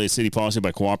to violate city policy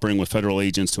by cooperating with federal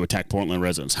agents to attack Portland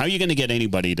residents. How are you going to get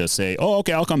anybody to say, oh,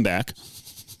 okay, I'll come back?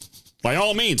 By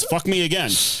all means, fuck me again.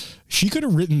 She could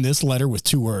have written this letter with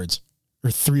 2 words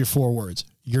or 3 or 4 words.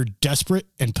 You're desperate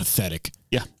and pathetic.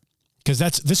 Yeah. Because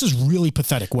this is really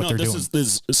pathetic what they're doing.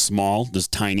 This is small. This is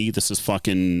tiny. This is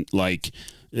fucking like,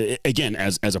 again,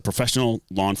 as a professional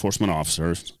law enforcement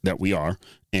officer that we are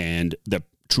and the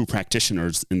true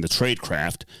practitioners in the trade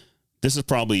craft, this is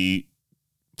probably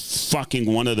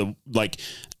fucking one of the, like,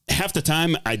 half the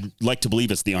time I'd like to believe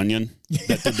it's The Onion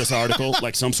that did this article,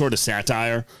 like some sort of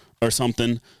satire or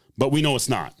something, but we know it's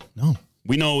not. No.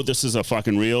 We know this is a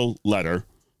fucking real letter.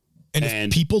 And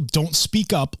if people don't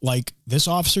speak up like this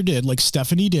officer did, like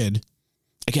Stephanie did.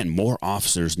 Again, more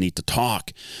officers need to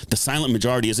talk. The silent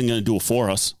majority isn't going to do it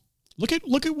for us. Look at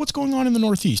what's going on in the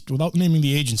Northeast without naming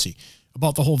the agency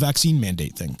about the whole vaccine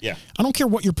mandate thing. Yeah. I don't care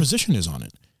what your position is on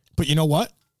it. But you know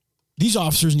what? These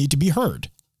officers need to be heard.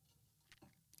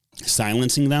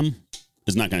 Silencing them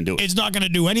is not going to do it. It's not going to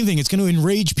do anything. It's going to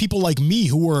enrage people like me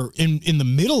who are in the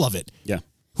middle of it. Yeah.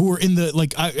 Who are in the,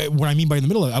 what I mean by in the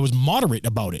middle of it, I was moderate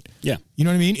about it. Yeah. You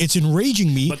know what I mean? It's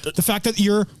enraging me, but the fact that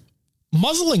you're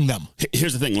muzzling them.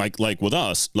 Here's the thing, like with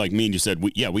us, like me and you said,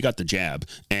 we got the jab,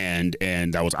 and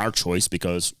that was our choice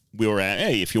because we were at,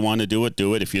 hey, if you want to do it,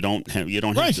 do it. If you don't have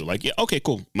to. Like, yeah, okay,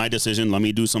 cool. My decision. Let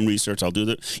me do some research. I'll do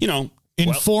that.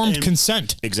 Informed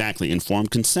consent. Exactly, informed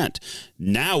consent.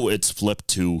 Now it's flipped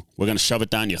to we're going to shove it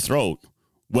down your throat,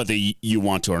 whether you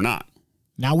want to or not.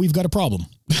 Now we've got a problem.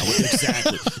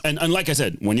 Exactly. and like I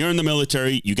said, when you're in the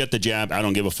military, you get the jab. I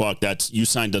don't give a fuck. You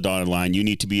signed the dotted line. You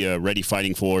need to be a ready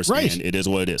fighting force. Right. And it is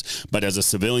what it is. But as a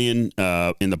civilian,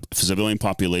 in the civilian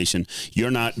population,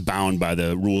 you're not bound by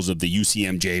the rules of the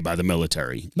UCMJ by the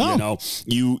military. No.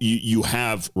 You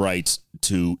have rights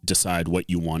to decide what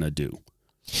you want to do.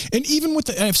 And even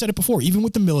I've said it before, even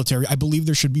with the military, I believe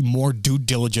there should be more due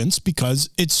diligence because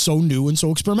it's so new and so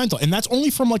experimental. And that's only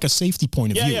from like a safety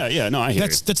point of view. Yeah. No, I hear you.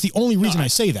 That's the only reason I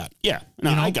say that. Yeah.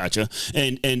 No, I gotcha.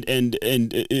 And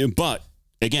but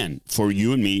again, for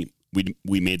you and me,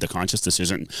 we made the conscious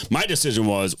decision. My decision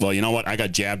was, well, you know what? I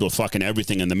got jabbed with fucking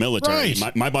everything in the military.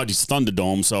 Right. My body's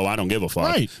Thunderdome, so I don't give a fuck.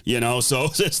 Right. So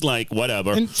it's like,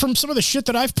 whatever. And from some of the shit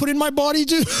that I've put in my body,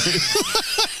 dude.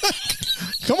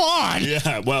 Come on.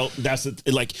 Yeah, well, that's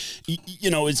like,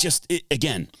 it's just,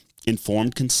 again,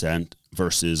 informed consent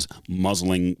versus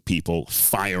muzzling people,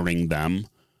 firing them,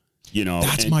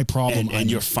 That's my problem. And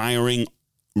you're firing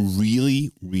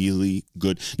really, really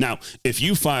good. Now, if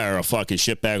you fire a fucking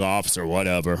shitbag officer or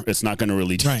whatever, it's not going to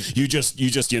really, right. you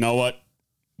just, you know what?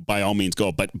 By all means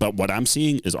go. But what I'm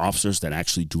seeing is officers that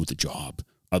actually do the job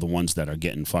are the ones that are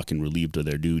getting fucking relieved of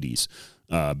their duties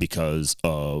because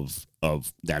of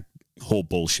that whole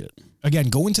bullshit. Again,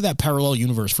 go into that parallel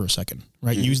universe for a second,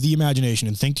 right? Mm-hmm. Use the imagination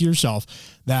and think to yourself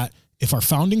that if our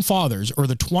founding fathers or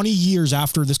the 20 years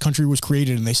after this country was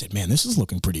created and they said, man, this is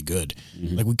looking pretty good.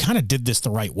 Mm-hmm. Like we kind of did this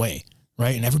the right way,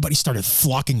 right? And everybody started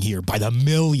flocking here by the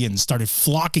millions, started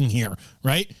flocking here,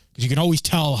 right? Because you can always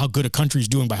tell how good a country's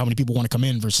doing by how many people want to come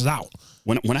in versus out.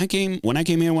 When I came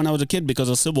here when I was a kid because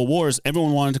of civil wars,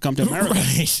 everyone wanted to come to America.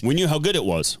 Right. We knew how good it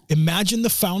was. Imagine the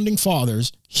founding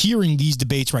fathers hearing these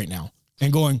debates right now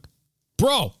and going,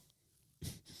 bro,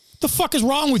 the fuck is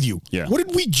wrong with you? Yeah. What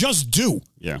did we just do?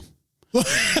 Yeah.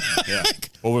 Yeah.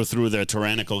 Overthrew their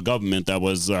tyrannical government that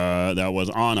was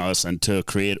on us and to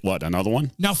create what, another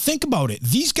one? Now think about it.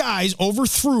 These guys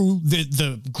overthrew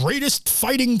the greatest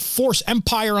fighting force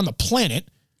empire on the planet,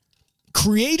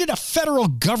 created a federal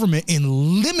government and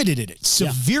limited it,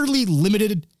 severely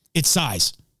limited its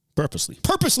size.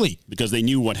 Purposely. Because they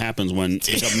knew what happens when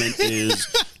the government is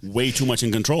way too much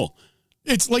in control.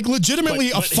 It's like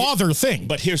legitimately a father thing.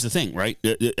 But here's the thing, right?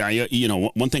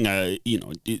 One thing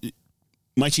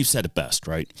my chief said it best,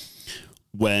 right?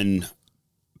 When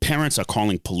parents are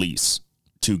calling police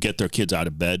to get their kids out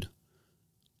of bed,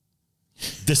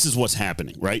 this is what's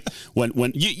happening, right?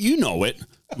 When you know it,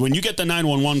 when you get the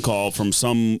 911 call from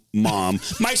some mom,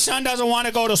 my son doesn't want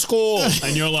to go to school,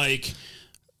 and you're like,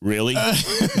 really?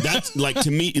 That's like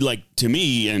to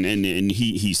me, and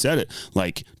he said it,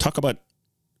 like, talk about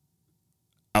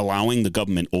allowing the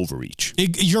government overreach.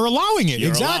 You're allowing it. You're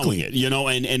exactly.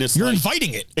 allowing it, and it's you're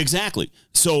inviting it. Exactly.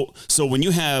 So when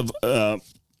you have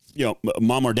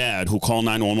mom or dad who call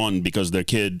 911 because their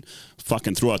kid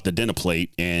fucking threw out the dinner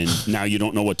plate and now you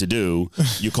don't know what to do,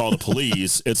 you call the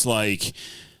police. It's like,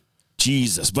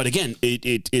 Jesus. But again,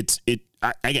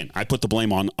 I put the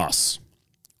blame on us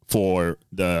for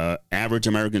the average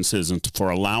American citizen for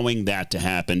allowing that to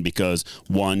happen because,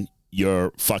 one,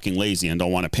 you're fucking lazy and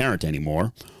don't want to parent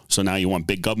anymore. So now you want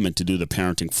big government to do the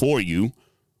parenting for you.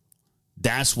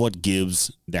 That's what gives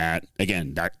that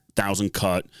 1,000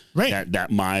 cut, right,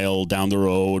 that mile down the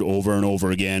road over and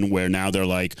over again, where now they're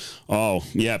like, oh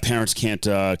yeah, parents can't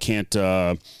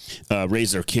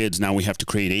raise their kids. Now we have to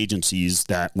create agencies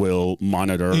that will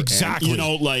monitor. Exactly.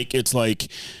 And, it's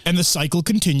like, and the cycle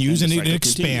continues and it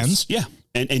expands. Yeah.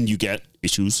 And you get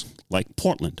issues like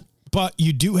Portland. But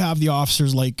you do have the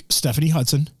officers like Stephanie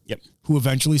Hudson, yep, who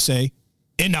eventually say,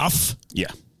 enough. Yeah.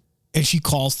 And she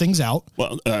calls things out.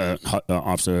 Well,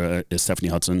 Officer Stephanie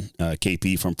Hudson,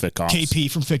 KP from Fit Cops. KP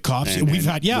from Fit Cops. And we've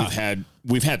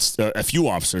had a few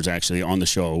officers actually on the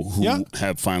show who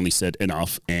have finally said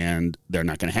enough, and they're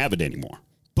not going to have it anymore.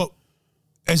 But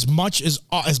as much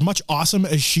awesome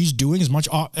as she's doing, as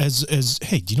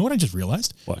hey, do you know what I just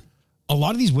realized? What? A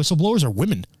lot of these whistleblowers are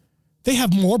women. They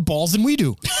have more balls than we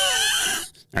do.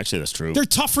 Actually, that's true. They're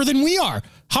tougher than we are.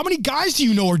 How many guys do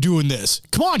you know are doing this?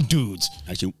 Come on, dudes.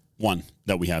 Actually, one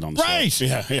that we had on the show. Right.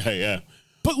 Yeah.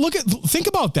 But think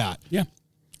about that. Yeah.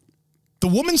 The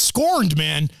woman scorned,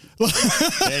 man.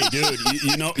 Hey, dude,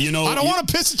 you know. I don't want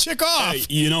to piss a chick off.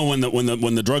 Hey, when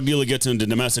the drug dealer gets into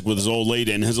domestic with his old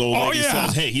lady, and his old lady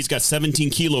says, "Hey, he's got 17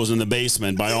 kilos in the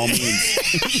basement. By all means,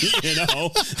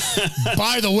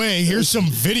 By the way, here's some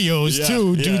videos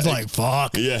too. Dude's like,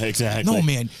 "Fuck." Yeah, exactly. No,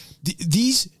 man.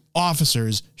 These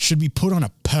officers should be put on a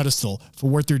pedestal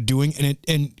for what they're doing,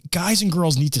 and guys and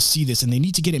girls need to see this, and they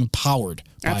need to get empowered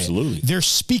by Absolutely. it. They're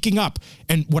speaking up,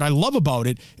 and what I love about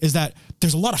it is that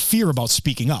there's a lot of fear about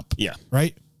speaking up. Yeah.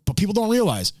 Right? But people don't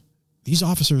realize these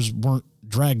officers weren't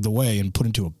dragged away and put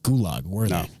into a gulag, were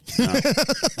they?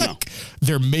 No.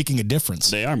 They're making a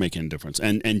difference. They are making a difference.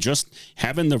 And just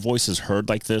having their voices heard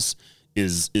like this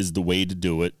is the way to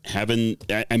do it.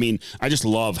 I just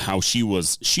love how she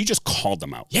just called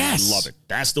them out. Yes. I love it.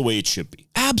 That's the way it should be.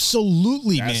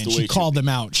 Absolutely, man. She called them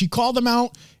out. She called them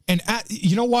out. And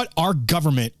you know what? Our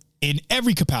government, in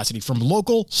every capacity, from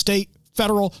local, state,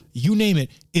 federal, you name it,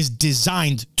 is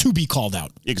designed to be called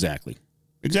out. Exactly.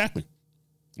 100%.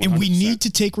 And we need to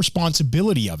take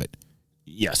responsibility of it.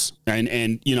 Yes. And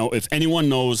if anyone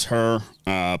knows her,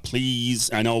 please,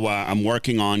 I know I'm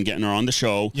working on getting her on the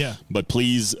show. Yeah. But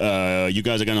please, you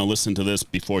guys are going to listen to this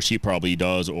before she probably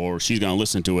does, or she's going to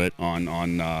listen to it on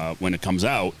when it comes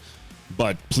out.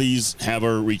 But please have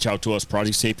her reach out to us,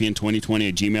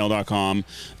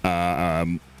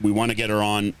 projectsapient2020@gmail.com. We want to get her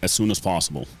on as soon as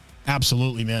possible.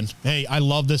 Absolutely, man. Hey, I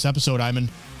love this episode, Iman.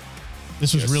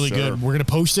 This was really good. We're going to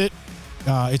post it.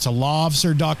 It's a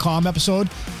lawofficer.com episode.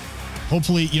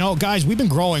 Hopefully, guys, we've been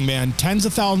growing, man. Tens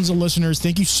of thousands of listeners.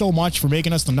 Thank you so much for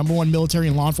making us the #1 military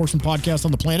and law enforcement podcast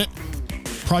on the planet.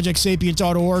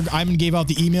 ProjectSapient.org. Iman gave out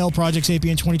the email,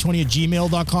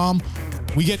 projectsapient2020@gmail.com.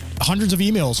 We get hundreds of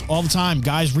emails all the time.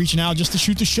 Guys reaching out just to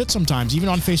shoot the shit sometimes, even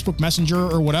on Facebook Messenger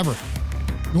or whatever.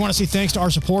 We want to say thanks to our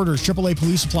supporters, AAA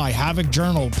Police Supply, Havoc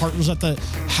Journal, partners at the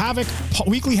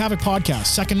Weekly Havoc Podcast,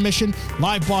 Second Mission,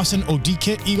 Live Boston, OD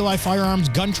Kit, Eagle Eye Firearms,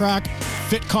 Gun Track,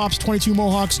 Fit Cops, 22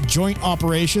 Mohawks, Joint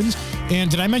Operations.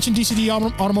 And did I mention DCD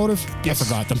Automotive? Yes. I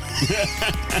forgot them.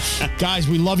 Guys,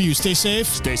 we love you. Stay safe.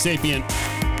 Stay sapient.